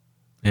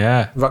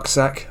 Yeah.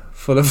 Rucksack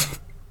full of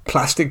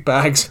plastic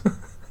bags.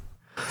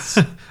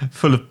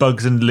 Full of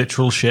bugs and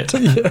literal shit.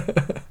 Yeah.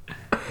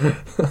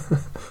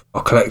 I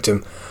collect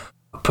them.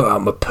 I put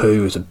out my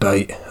poo as a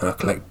bait, and I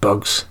collect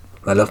bugs.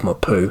 I love my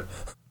poo.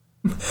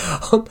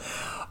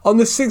 On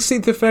the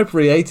 16th of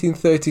February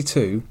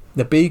 1832,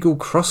 the Beagle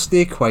crossed the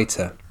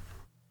equator.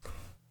 Are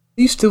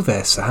you still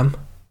there, Sam?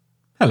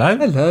 Hello.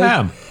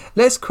 Hello.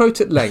 Let's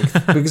quote at length,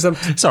 because I'm...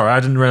 Sorry,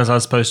 I didn't realise I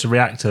was supposed to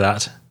react to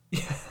that.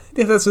 Yeah,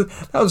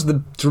 that was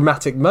the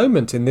dramatic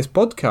moment in this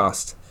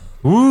podcast.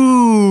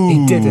 Ooh.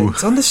 He did it.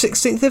 It's on the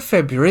 16th of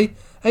February,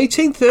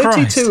 1832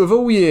 Christ. of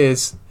all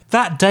years.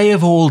 That day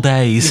of all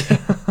days.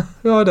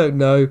 I don't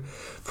know.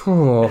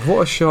 Oh,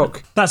 what a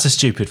shock. That's a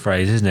stupid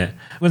phrase, isn't it?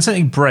 When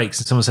something breaks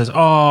and someone says,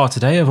 "Oh,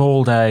 today of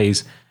all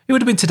days." It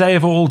would have been today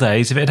of all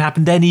days if it had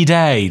happened any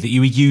day that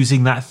you were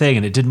using that thing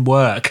and it didn't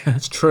work.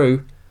 It's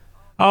true.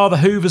 Oh, the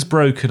hoover's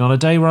broken on a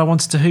day where I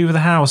wanted to hoover the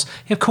house.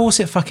 Yeah, of course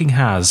it fucking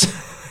has.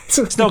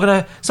 It's not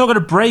gonna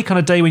break on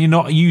a day when you're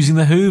not using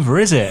the Hoover,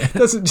 is it?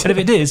 Doesn't- And if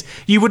it is,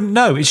 you wouldn't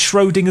know. It's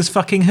Schrodinger's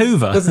fucking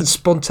Hoover. Doesn't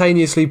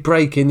spontaneously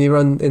break in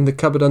the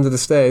cupboard under the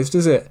stairs,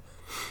 does it?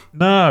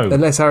 No.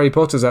 Unless Harry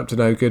Potter's up to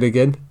no good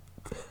again.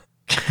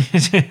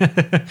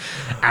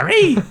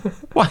 Harry,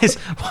 why is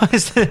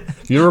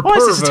You're a why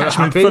is this pervert,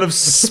 attachment Happy. full of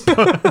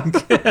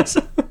spunk? Yes.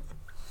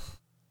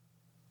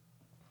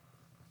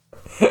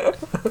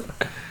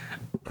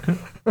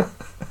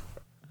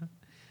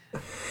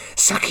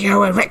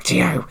 Succio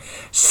erectio!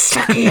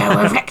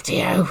 Succio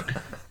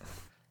erectio!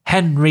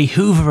 Henry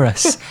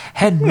Hooverus.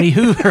 Henry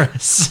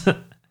Hooverus.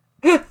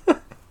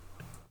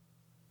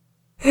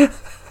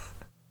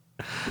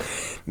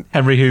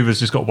 Henry Hoover's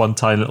just got one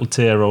tiny little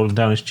tear rolling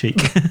down his cheek.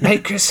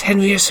 Macus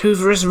Henrius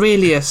Hooverus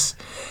Relius.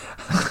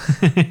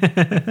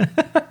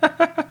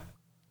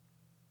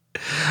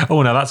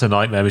 Oh, now that's a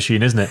nightmare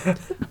machine, isn't it?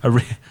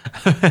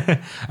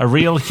 A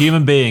real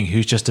human being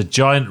who's just a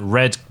giant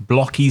red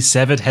blocky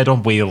severed head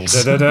on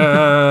wheels. Da,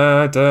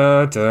 da,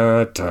 da,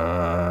 da,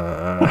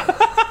 da.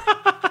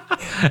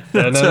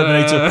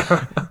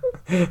 Terminator.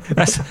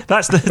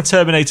 That's the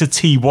Terminator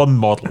T1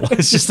 model.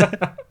 It's just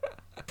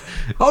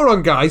Hold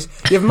on, guys.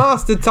 You've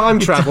mastered time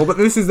travel, but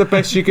this is the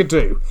best you could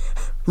do.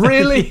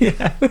 Really?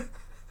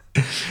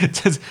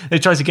 they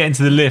try to get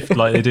into the lift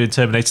like they do in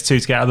Terminator 2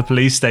 to get out of the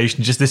police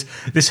station. Just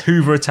this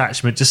Hoover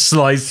attachment just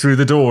slides through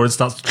the door and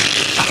starts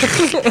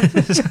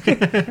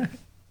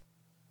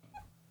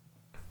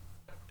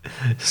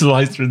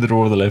slides through the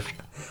door of the lift.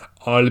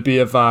 I'll be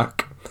a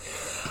vac.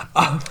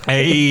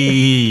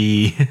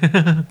 Hey.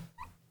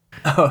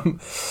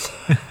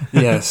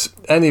 Yes.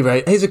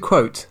 Anyway, here's a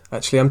quote.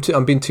 Actually,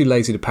 I'm being too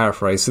lazy to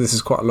paraphrase, so this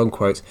is quite a long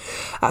quote.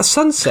 At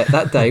sunset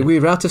that day, we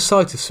were out of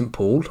sight of St.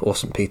 Paul, or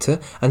St. Peter,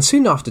 and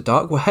soon after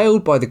dark were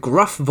hailed by the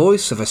gruff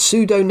voice of a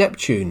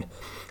pseudo-Neptune.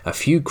 A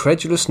few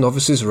credulous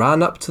novices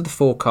ran up to the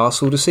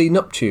forecastle to see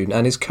Neptune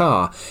and his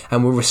car,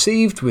 and were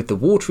received with the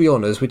watery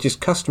honours which is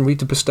customary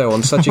to bestow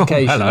on such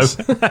occasions.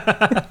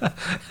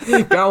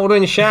 Hello.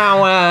 Golden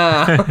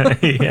shower!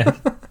 Yeah.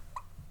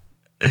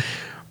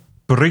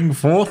 Bring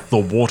forth the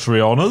watery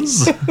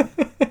honours.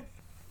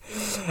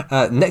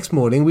 Next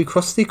morning, we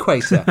crossed the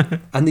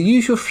equator, and the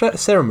usual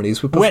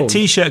ceremonies were performed. Wet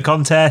t-shirt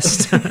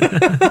contest.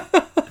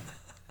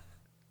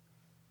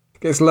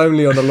 Gets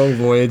lonely on a long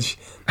voyage.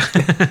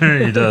 It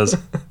really does.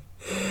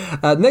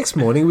 Next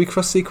morning, we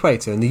crossed the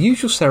equator, and the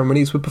usual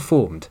ceremonies were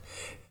performed.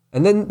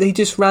 And then he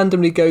just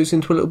randomly goes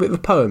into a little bit of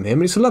a poem here,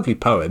 and it's a lovely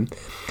poem.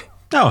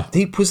 Oh,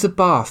 Deep was the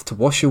bath to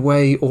wash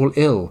away all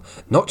ill.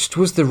 Notched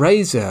was the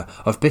razor,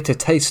 of bitter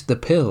taste the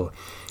pill.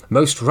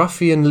 Most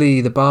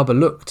ruffianly the barber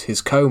looked,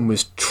 his comb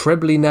was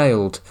trebly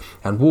nailed,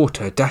 and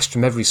water dashed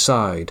from every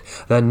side.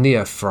 The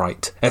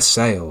neophyte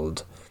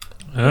assailed.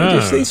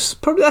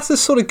 Probably that's the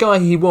sort of guy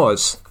he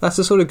was. That's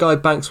the sort of guy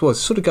Banks was.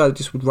 The sort of guy that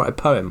just would write a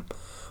poem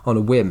on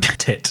a whim.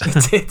 tit.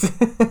 Did.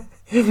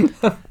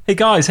 Hey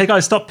guys,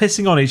 stop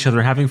pissing on each other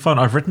and having fun.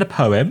 I've written a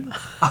poem.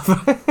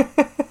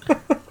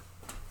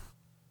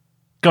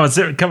 Come on,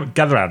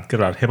 gather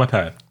around. Hear my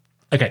poem.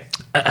 Okay.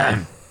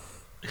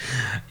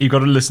 You've got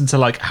to listen to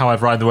like how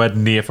I've written the word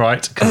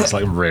neophyte because it's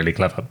like really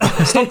clever.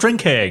 Stop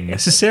drinking.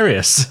 This is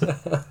serious.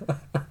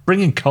 Bring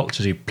in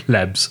culture, you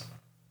plebs.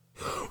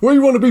 We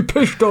want to be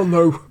pissed on,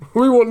 though.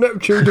 We want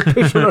Neptune to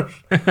piss on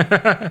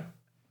us.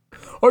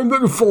 I'm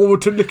looking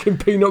forward to licking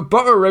peanut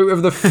butter out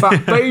of the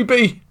fat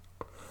baby.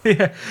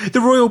 Yeah, the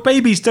royal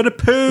baby's done a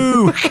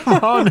poo.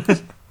 Come on.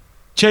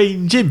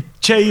 Change him.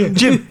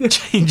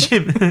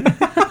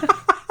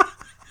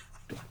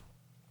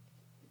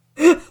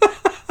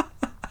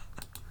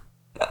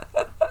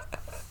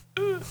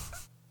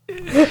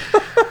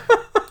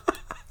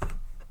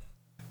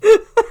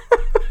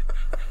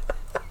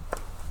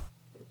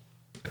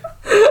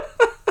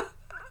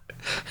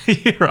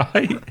 You're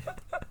right.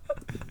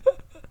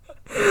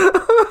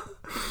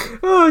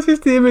 Oh, it's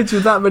just the image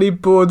of that many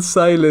bored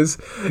sailors.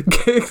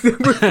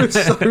 We're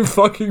so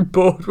fucking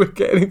bored, we're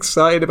getting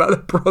excited about the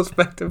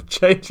prospect of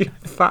changing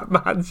the fat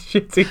man's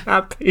shitty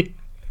happy.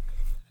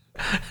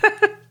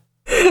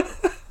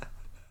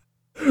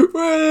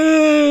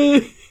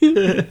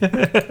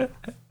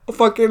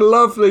 Fucking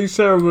lovely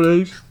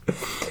ceremonies.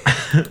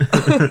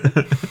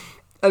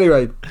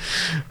 Anyway,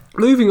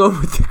 moving on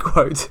with the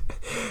quote.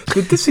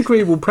 The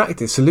disagreeable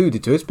practice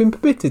alluded to has been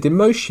permitted in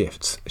most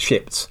ships.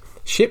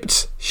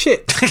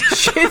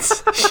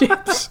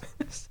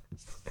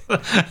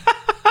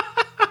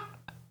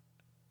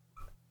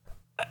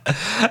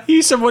 Are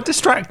you somewhat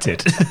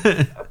distracted?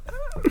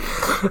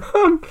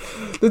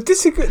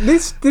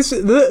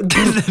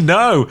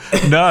 No.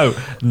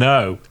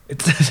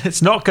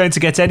 It's not going to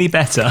get any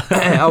better.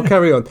 I'll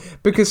carry on.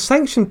 Because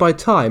sanctioned by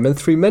time and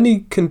through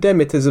many condemn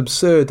it as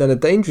absurd and a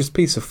dangerous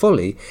piece of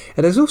folly,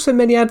 it has also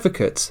many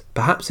advocates.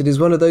 Perhaps it is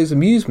one of those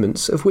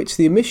amusements of which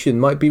the omission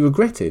might be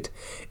regretted.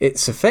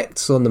 Its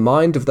effects on the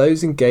mind of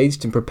those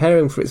engaged in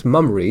preparing for its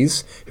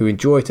mummeries, who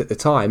enjoy it at the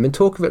time and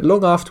talk of it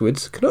long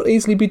afterwards, cannot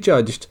easily be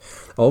judged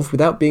of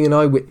without being an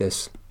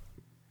eyewitness.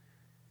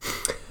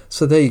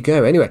 So there you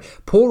go. Anyway,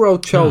 poor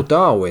old Charles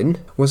Darwin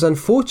was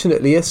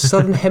unfortunately a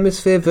Southern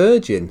Hemisphere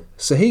virgin,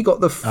 so he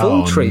got the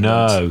full treatment.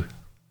 No.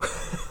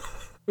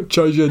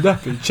 Change your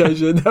nappy,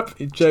 change your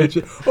nappy, change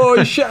your...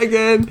 Oh, shit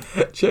again.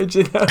 Change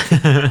your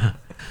nappy.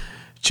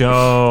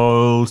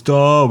 Charles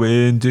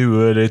Darwin,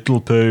 do a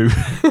little poo.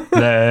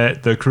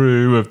 Let the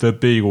crew of the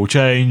Beagle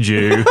change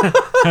you.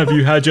 Have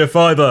you had your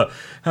fibre?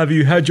 Have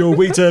you had your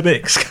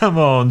Weetabix? Come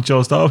on,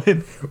 Charles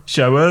Darwin.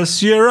 Show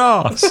us your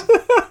ass.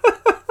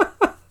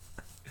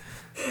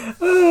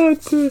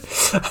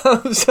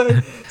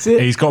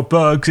 He's got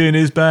bugs in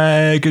his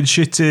bag and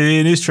shit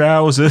in his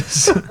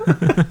trousers.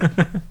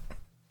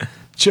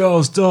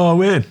 Charles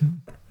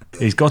Darwin.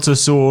 He's got a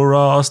sore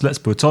ass. Let's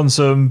put on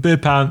some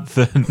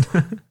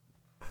Bipanthen.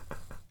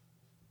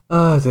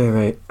 Oh, dear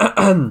me.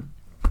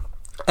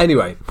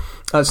 Anyway,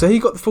 so he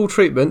got the full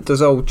treatment,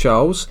 does old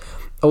Charles,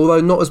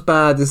 although not as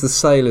bad as the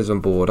sailors on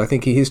board. I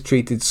think he is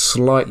treated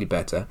slightly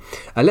better.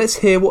 Let's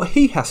hear what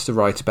he has to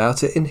write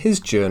about it in his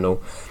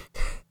journal.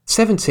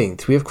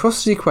 17th, we have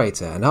crossed the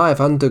equator, and I have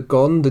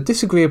undergone the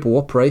disagreeable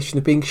operation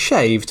of being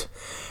shaved.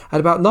 At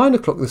about 9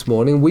 o'clock this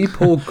morning, we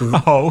poor...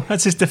 Oh,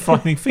 that's his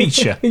defining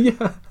feature.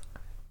 Yeah.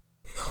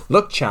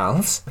 Look,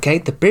 Charles, okay,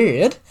 the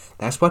beard,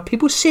 that's what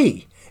people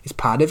see. It's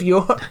part of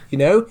your,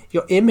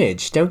 your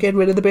image. Don't get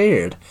rid of the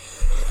beard.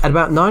 At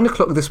about 9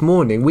 o'clock this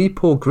morning, we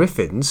poor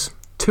griffins,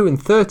 2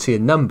 and 30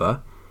 in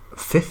number,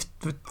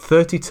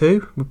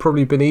 32 would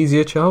probably have been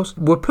easier, Charles,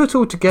 were put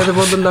all together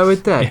on the lower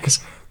deck. Yes.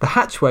 The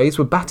hatchways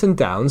were battened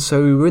down,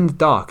 so we were in the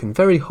dark and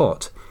very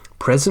hot.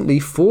 Presently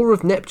 4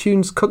 of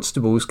Neptune's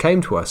constables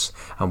came to us,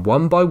 and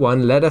one by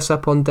one led us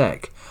up on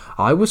deck.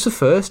 I was the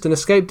first and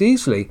escaped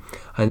easily.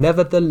 I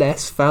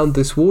nevertheless found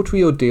this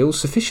watery ordeal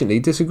sufficiently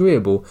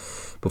disagreeable.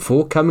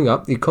 Before coming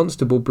up, the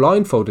constable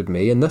blindfolded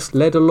me and thus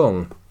led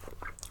along.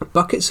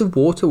 Buckets of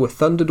water were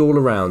thundered all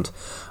around.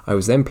 I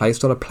was then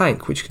placed on a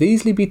plank which could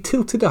easily be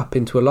tilted up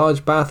into a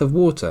large bath of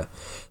water.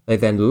 They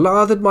then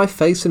lathered my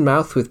face and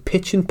mouth with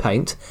pitch and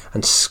paint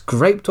and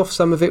scraped off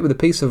some of it with a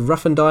piece of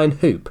roughened iron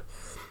hoop.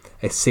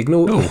 A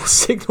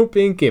signal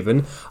being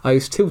given, I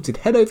was tilted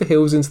head over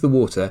heels into the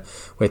water,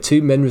 where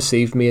 2 men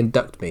received me and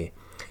ducked me.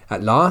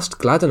 At last,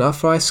 glad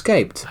enough, I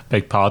escaped.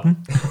 Beg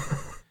pardon?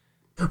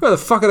 Where the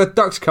fuck are the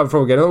ducks come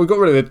from again? Oh, we got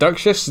rid of the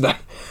ducks yesterday.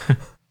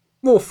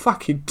 More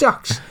fucking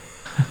ducks.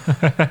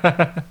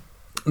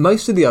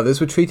 Most of the others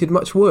were treated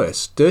much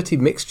worse, dirty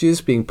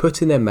mixtures being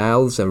put in their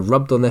mouths and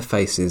rubbed on their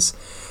faces.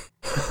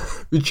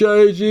 The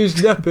change is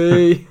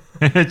nappy.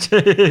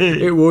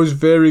 It was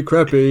very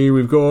crappy.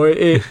 We've got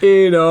it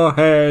in our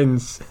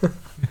hands.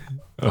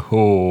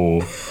 Oh.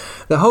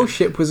 The whole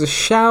ship was a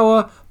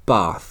shower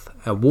bath.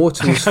 And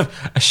water was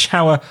a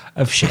shower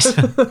of shit.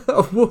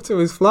 Water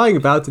was flying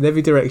about in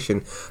every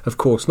direction. Of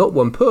course, not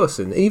one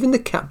person, even the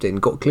captain,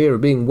 got clear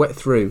of being wet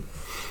through.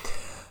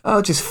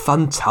 Oh, just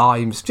fun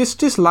times.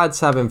 Just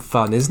lads having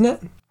fun, isn't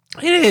it?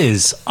 It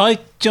is. I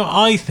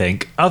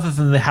think, other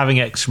than the having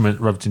excrement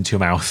rubbed into your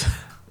mouth,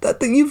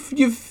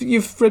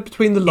 you've read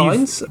between the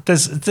lines.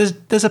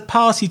 There's a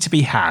party to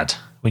be had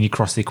when you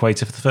cross the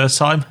equator for the first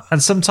time,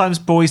 and sometimes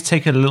boys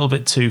take it a little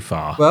bit too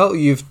far. Well,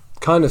 you've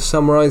kind of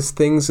summarised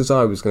things as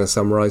I was going to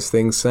summarise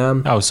things,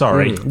 Sam. Oh,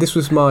 sorry. This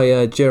was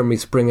my Jeremy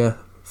Springer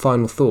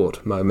final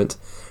thought moment.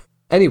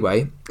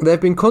 Anyway, there have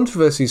been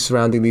controversies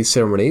surrounding these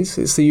ceremonies.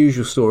 It's the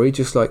usual story,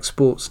 just like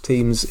sports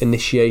teams'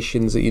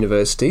 initiations at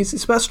universities.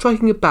 It's about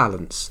striking a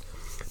balance.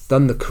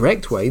 Done the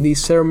correct way,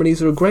 these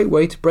ceremonies are a great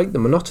way to break the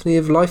monotony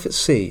of life at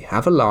sea,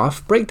 have a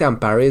laugh, break down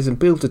barriers, and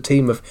build a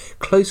team of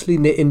closely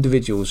knit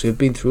individuals who have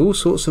been through all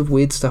sorts of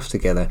weird stuff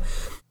together.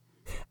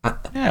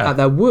 At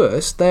their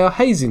worst, they are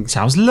hazing.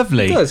 Sounds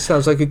lovely. It does.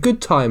 Sounds like a good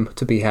time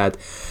to be had.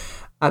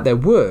 At their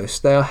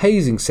worst, they are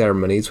hazing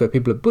ceremonies where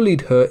people are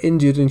bullied, hurt,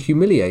 injured and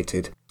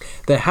humiliated.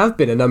 There have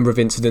been a number of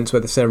incidents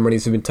where the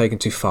ceremonies have been taken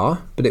too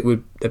far, but it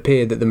would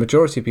appear that the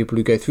majority of people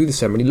who go through the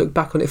ceremony look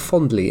back on it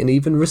fondly and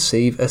even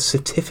receive a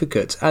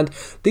certificate. And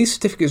these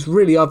certificates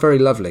really are very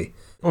lovely.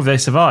 Oh, they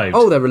survived.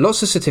 Oh, there are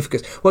lots of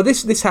certificates. Well,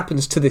 this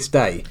happens to this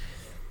day.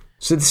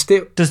 So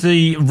does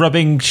the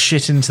rubbing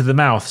shit into the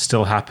mouth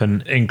still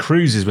happen in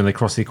cruises when they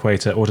cross the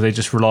equator, or do they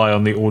just rely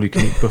on the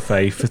all-you-can-eat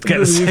buffet to get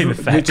the same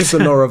effect? Just a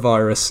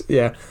norovirus,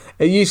 yeah.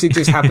 It usually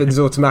just happens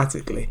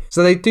automatically.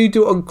 So they do it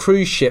on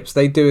cruise ships.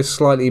 They do a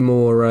slightly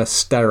more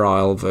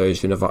sterile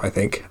version of it, I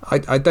think.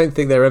 I don't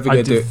think they're ever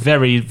going to do it.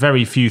 Very,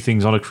 very few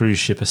things on a cruise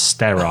ship are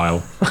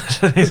sterile.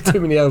 There's too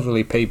many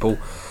elderly people.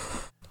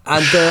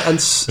 And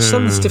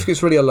some of the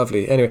certificates really are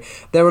lovely. Anyway,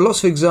 there are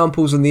lots of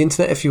examples on the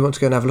internet if you want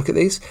to go and have a look at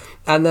these.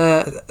 And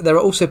there are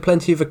also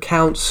plenty of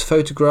accounts,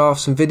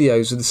 photographs and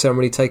videos of the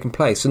ceremony taking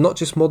place. And not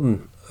just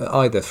modern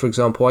either. For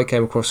example, I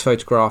came across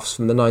photographs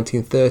from the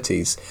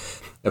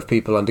 1930s of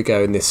people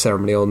undergoing this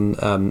ceremony on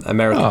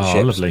American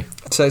ships. Lovely.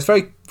 So it's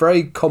very,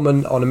 very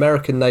common on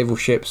American naval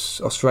ships,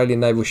 Australian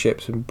naval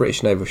ships and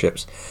British naval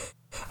ships.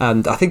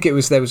 And I think there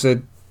was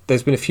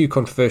there's been a few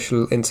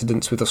controversial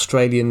incidents with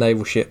Australian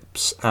naval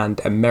ships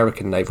and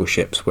American naval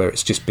ships where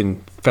it's just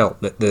been felt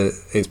that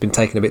it's been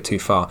taken a bit too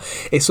far.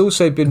 It's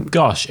also been...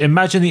 Gosh,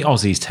 imagine the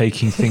Aussies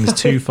taking things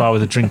too far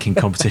with a drinking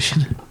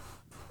competition.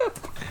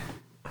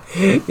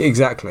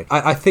 Exactly.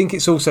 I think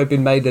it's also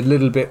been made a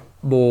little bit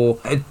more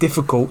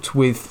difficult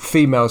with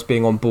females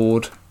being on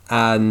board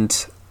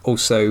and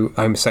also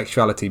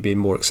homosexuality being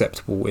more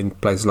acceptable in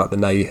places like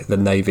the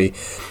Navy.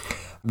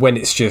 When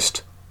it's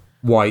just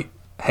white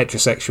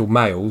heterosexual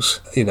males,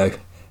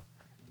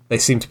 they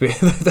seem to be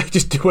they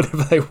just do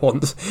whatever they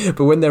want.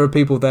 But when there are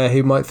people there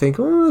who might think,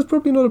 oh, that's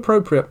probably not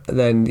appropriate,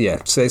 then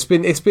yeah. So it's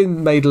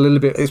been made a little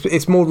bit.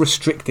 It's more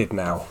restricted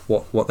now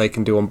what they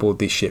can do on board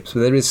these ships.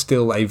 But there is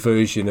still a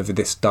version of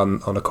this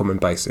done on a common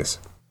basis.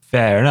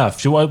 Fair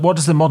enough. So what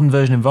does the modern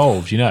version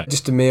involve? Do you know?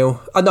 Just a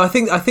meal. No, I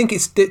think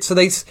it's so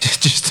they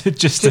just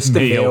a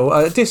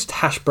meal. Just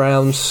hash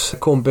browns,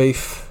 corned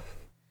beef,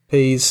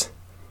 peas.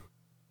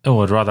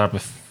 Oh, I'd rather have a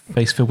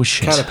face filled with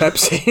shit. Can of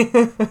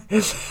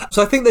Pepsi.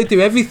 So I think they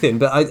do everything,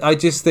 but I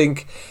just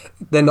think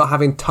they're not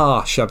having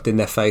tar shoved in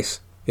their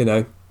face.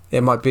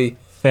 It might be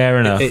fair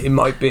enough. It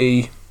might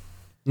be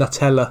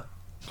Nutella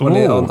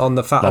on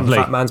the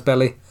fat man's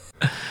belly.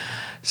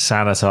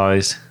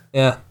 Sanitised.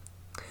 Yeah.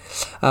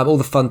 All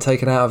the fun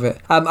taken out of it,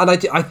 and I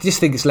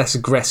just think it's less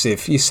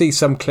aggressive. You see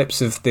some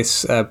clips of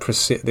this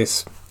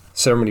this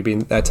ceremony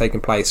being taking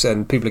place,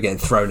 and people are getting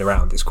thrown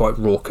around. It's quite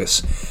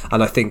raucous,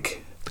 and I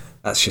think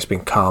that's just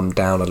been calmed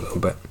down a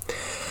little bit.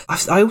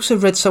 I also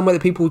read somewhere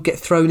that people would get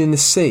thrown in the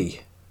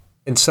sea.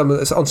 On some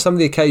of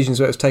the occasions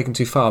where it was taken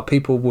too far,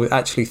 people were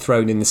actually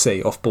thrown in the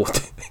sea off board.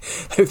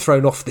 They were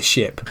thrown off the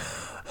ship.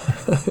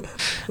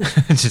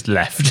 Just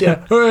left.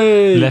 Yeah.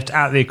 Hooray! Left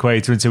at the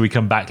equator until we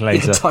come back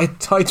later. Yeah,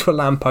 tied to a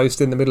lamppost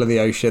in the middle of the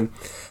ocean,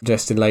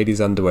 dressed in ladies'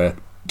 underwear.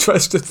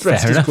 Dressed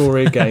as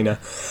Gloria Gaynor.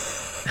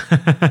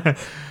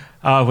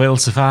 I will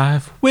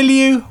survive. Will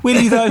you? Will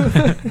you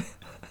though?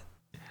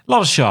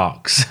 Lot of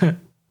sharks.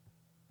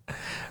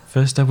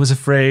 First I was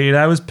afraid,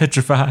 I was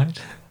petrified.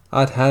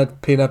 I'd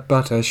had peanut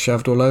butter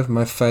shoved all over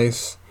my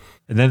face.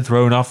 And then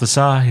thrown off the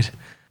side.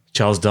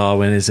 Charles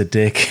Darwin is a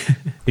dick.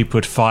 He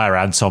put fire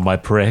ants on my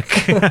prick.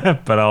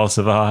 But I'll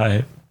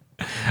survive.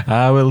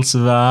 I will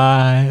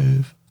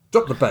survive.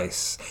 Drop the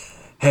bass.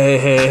 Hey,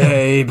 hey,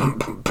 hey. Bum,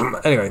 bum, bum.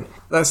 Anyway,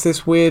 that's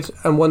this weird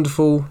and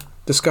wonderful,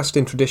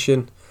 disgusting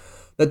tradition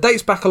that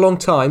dates back a long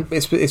time.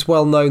 It's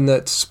well known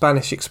that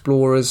Spanish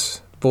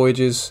explorers,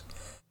 voyagers,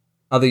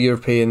 other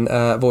European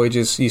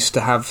voyagers used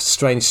to have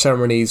strange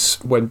ceremonies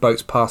when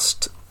boats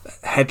passed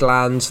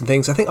headlands and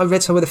things. I think I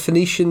read somewhere the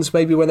Phoenicians,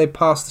 maybe when they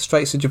passed the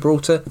Straits of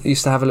Gibraltar,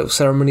 used to have a little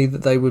ceremony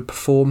that they would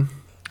perform.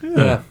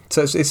 Yeah.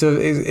 So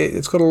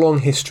it's got a long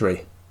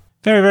history.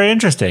 Very, very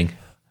interesting.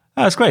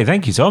 Oh, that's great.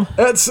 Thank you, Tom.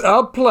 It's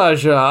a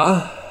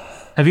pleasure.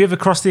 Have you ever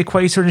crossed the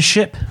equator in a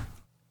ship?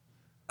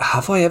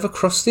 Have I ever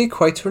crossed the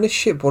equator in a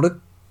ship? What a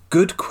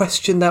good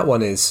question that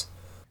one is.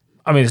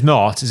 I mean, it's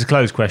not. It's a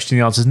closed question.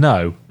 The answer's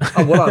no.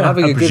 Oh, well, I'm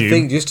having a good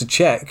thing just to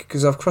check,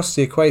 because I've crossed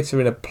the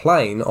equator in a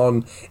plane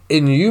on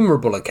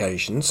innumerable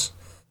occasions.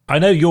 I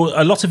know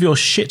a lot of your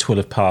shit will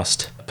have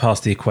passed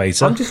the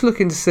equator. I'm just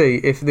looking to see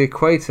if the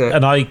equator...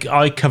 And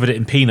I covered it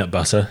in peanut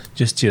butter,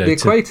 just, the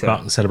equator? To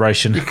mark the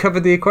celebration. You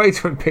covered the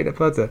equator in peanut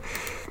butter?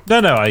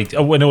 No,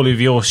 when all of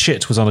your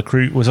shit was on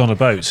a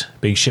boat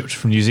being shipped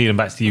from New Zealand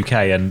back to the UK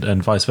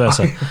and vice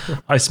versa,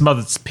 I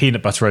smothered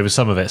peanut butter over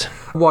some of it.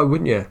 Why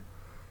wouldn't you?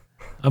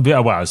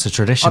 Well, it's a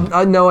tradition.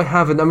 I know I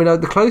haven't. I mean,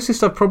 the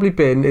closest I've probably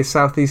been is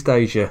Southeast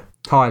Asia,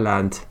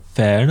 Thailand.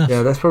 Fair enough.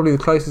 Yeah, that's probably the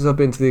closest I've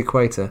been to the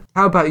equator.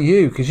 How about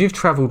you? Because you've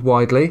travelled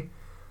widely.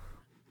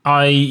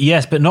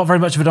 Yes, but not very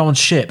much of it on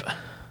ship.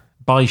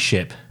 By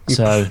ship.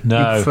 So,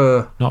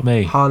 no, not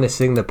me.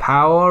 Harnessing the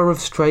power of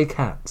stray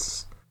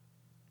cats.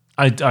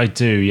 I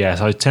do,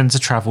 yes. I tend to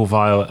travel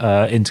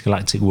via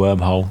intergalactic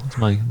wormhole. That's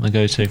my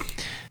go-to.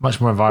 Much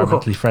more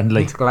environmentally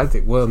friendly.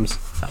 Intergalactic worms.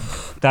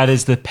 That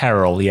is the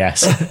peril,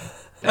 yes.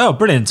 Oh,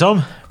 brilliant,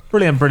 Tom.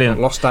 Brilliant.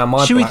 Lost down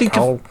my black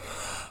hole.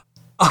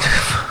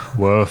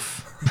 Woof.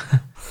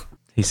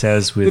 He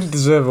says with didn't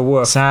deserve a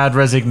woof. Sad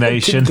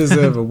resignation. Didn't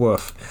deserve a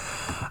woof.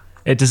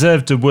 It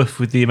deserved a woof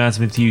with the amount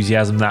of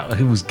enthusiasm that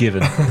it was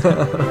given.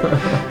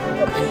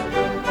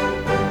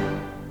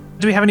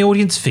 Do we have any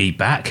audience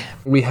feedback?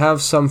 We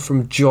have some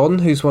from John,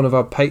 who's one of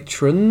our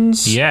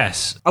patrons.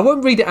 Yes. I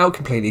won't read it out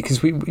completely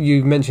because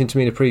you mentioned to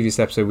me in a previous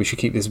episode we should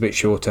keep this a bit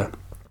shorter.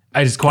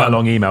 It is quite a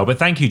long email, but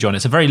thank you, John.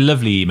 It's a very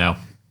lovely email.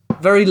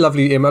 Very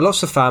lovely email,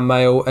 lots of fan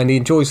mail, and he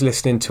enjoys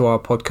listening to our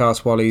podcast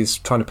while he's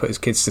trying to put his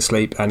kids to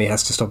sleep, and he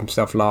has to stop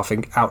himself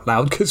laughing out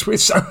loud because we're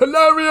so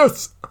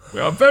hilarious. We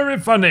are very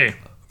funny.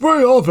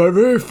 We are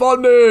very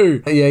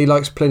funny. Yeah, he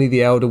likes Pliny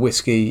the Elder,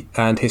 whiskey,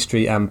 and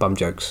history and bum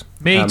jokes.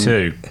 Me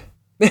too.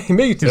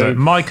 Me too. Like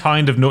my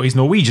kind of... He's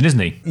Norwegian, isn't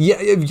he?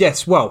 Yeah.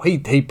 Yes. Well, he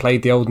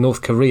played the old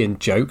North Korean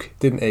joke,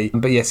 didn't he?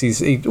 But yes, he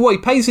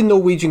pays in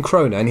Norwegian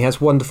krona and he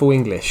has wonderful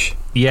English.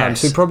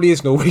 Yes. So he probably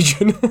is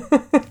Norwegian.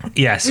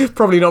 Yes.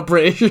 Probably not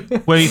British.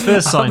 When he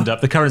first signed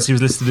up, the currency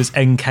was listed as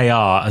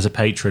NKR as a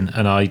patron,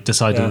 and I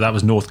decided that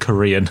was North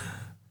Korean.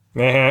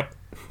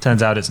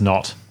 Turns out it's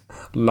not.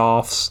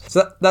 Laughs.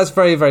 So that's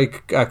very, very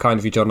kind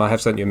of you, John. I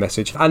have sent you a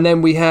message. And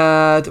then we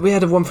had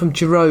one from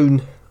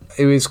Jerome.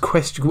 It was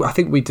question. I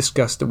think we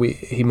discussed that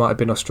he might have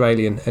been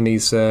Australian, and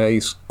he's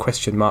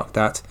question marked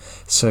that.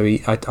 So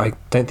I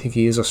don't think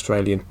he is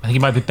Australian. I think he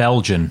might be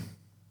Belgian.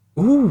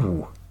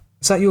 Ooh,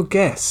 is that your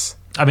guess?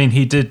 I mean,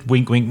 he did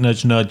wink, wink,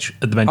 nudge, nudge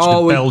at the mention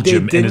of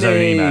Belgium in his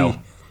own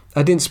email.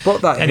 I didn't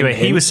spot that. Anyway,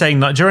 he was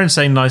saying Jerome's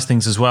saying nice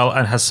things as well,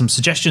 and has some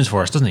suggestions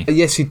for us, doesn't he?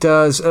 Yes, he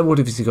does. What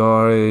have he got?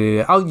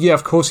 Oh, yeah,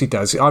 of course he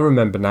does. I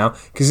remember now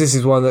because this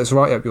is one that's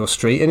right up your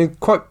street, and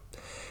quite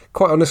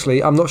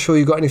honestly, I'm not sure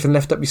you've got anything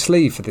left up your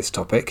sleeve for this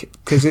topic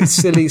because it's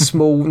silly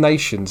small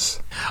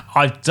nations.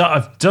 I've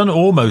done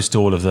almost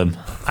all of them.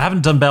 I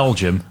haven't done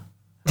Belgium.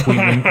 Wink,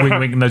 wink, wink,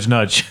 wink, nudge,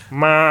 nudge.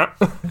 No,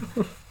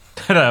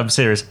 I'm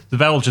serious. The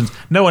Belgians.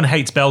 No one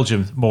hates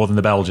Belgium more than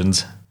the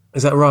Belgians.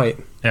 Is that right?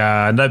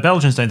 No,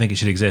 Belgians don't think it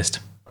should exist.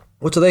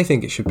 What do they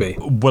think it should be?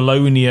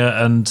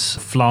 Wallonia and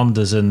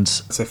Flanders and...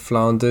 So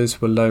Flanders,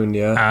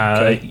 Wallonia.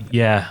 Okay.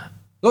 Yeah.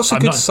 Lots of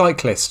good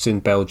cyclists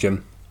in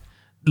Belgium.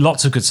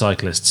 Lots of good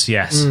cyclists,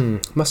 yes.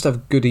 Must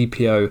have good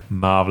EPO.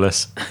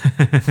 Marvellous.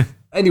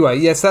 Anyway,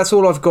 yes, that's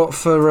all I've got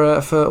for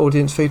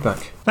audience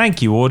feedback.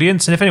 Thank you,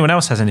 audience. And if anyone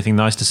else has anything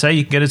nice to say,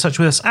 you can get in touch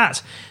with us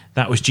at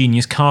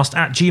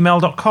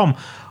thatwasgeniuscast@gmail.com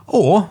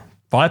or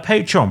via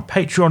Patreon,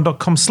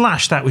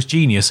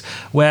 patreon.com/thatwasgenius,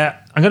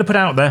 where I'm going to put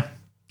out there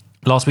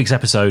last week's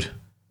episode,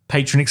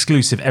 Patreon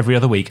exclusive every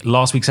other week.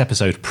 Last week's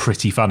episode,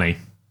 pretty funny.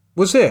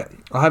 Was it?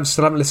 I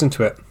still haven't listened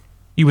to it.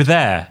 You were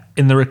there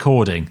in the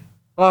recording.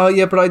 Oh,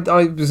 yeah, but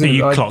I was in...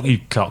 You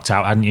clocked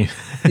out, hadn't you?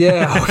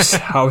 Yeah,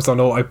 I was on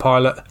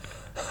autopilot.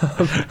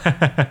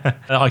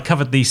 I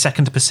covered the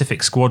 2nd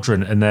Pacific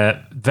Squadron and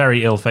their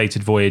very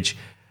ill-fated voyage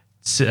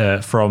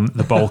from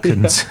the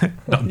Balkans,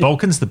 not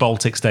Balkans, the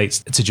Baltic states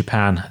to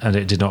Japan, and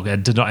it did not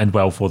end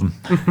well for them.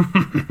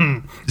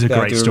 It's a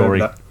great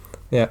story.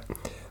 Yeah.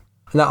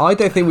 Now, I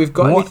don't think we've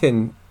got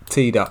anything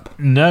teed up.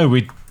 No,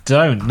 we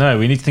don't. No,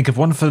 we need to think of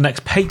one for the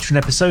next Patreon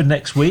episode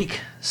next week.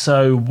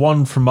 So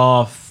one from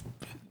our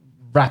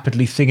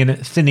rapidly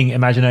thinning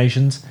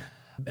imaginations.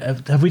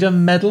 Have we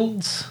done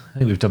medals? I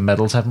think we've done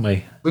medals, haven't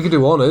we? We could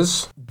do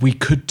honours. We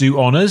could do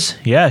honours.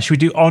 Yeah, should we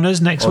do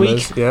honours next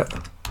week? Yeah.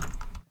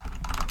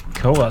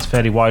 Cool, that's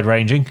fairly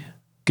wide-ranging.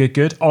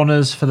 Good.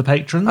 Honours for the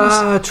patrons?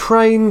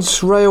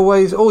 Trains,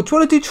 railways. Oh, do you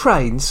want to do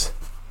trains?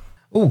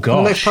 Oh, gosh.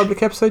 On the next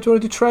public episode, do you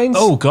want to do trains?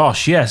 Oh,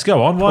 gosh, yes.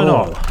 Go on, why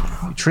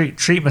not?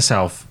 Treat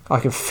myself. I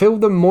can feel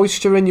the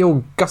moisture in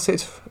your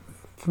gusset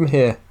from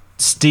here.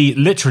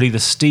 Literally the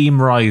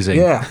steam rising.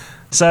 Yeah.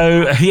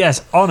 So,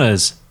 yes,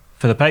 honours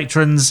for the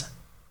patrons,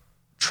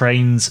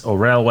 trains or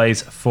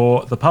railways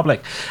for the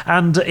public.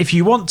 And if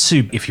you want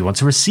to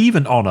receive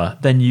an honour,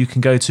 then you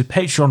can go to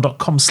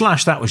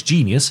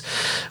patreon.com/thatwasgenius,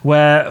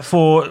 where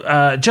for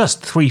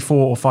just £3, £4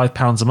 or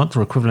 £5 a month,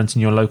 or equivalent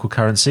in your local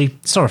currency,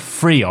 it's not a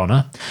free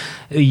honour,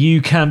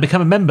 you can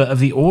become a member of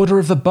the Order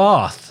of the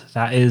Bath.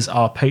 That is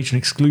our patron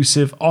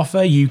exclusive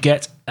offer. You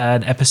get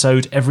an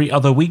episode every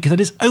other week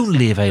that is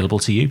only available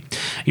to you.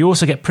 You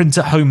also get print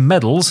at home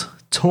medals.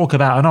 Talk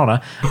about an honour,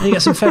 and you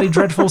get some fairly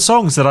dreadful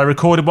songs that I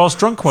recorded whilst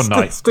drunk one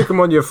night. Stick them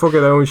on your fucking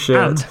own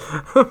shirt.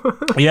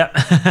 Yeah,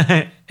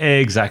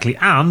 exactly.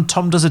 And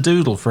Tom does a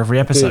doodle for every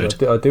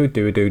episode. I do a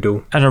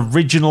doodle. An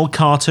original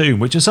cartoon,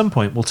 which at some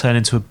point will turn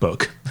into a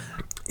book.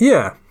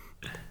 Yeah.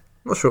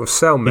 Not sure it'll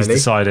sell many. He's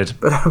decided.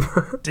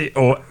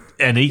 Or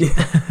any.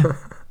 Yeah.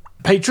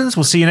 Patrons,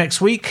 we'll see you next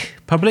week.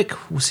 Public,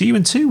 we'll see you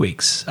in 2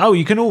 weeks. Oh,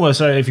 you can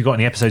also, if you've got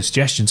any episode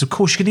suggestions, of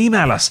course you can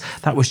email us.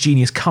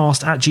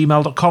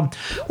 Thatwasgeniuscast@gmail.com,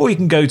 or you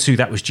can go to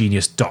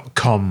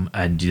thatwasgenius.com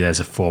and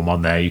there's a form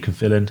on there you can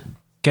fill in.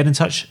 Get in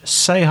touch,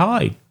 say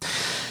hi.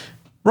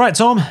 Right,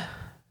 Tom,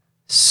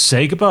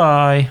 say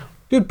goodbye.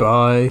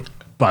 Goodbye.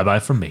 Bye-bye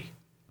from me.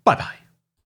 Bye-bye.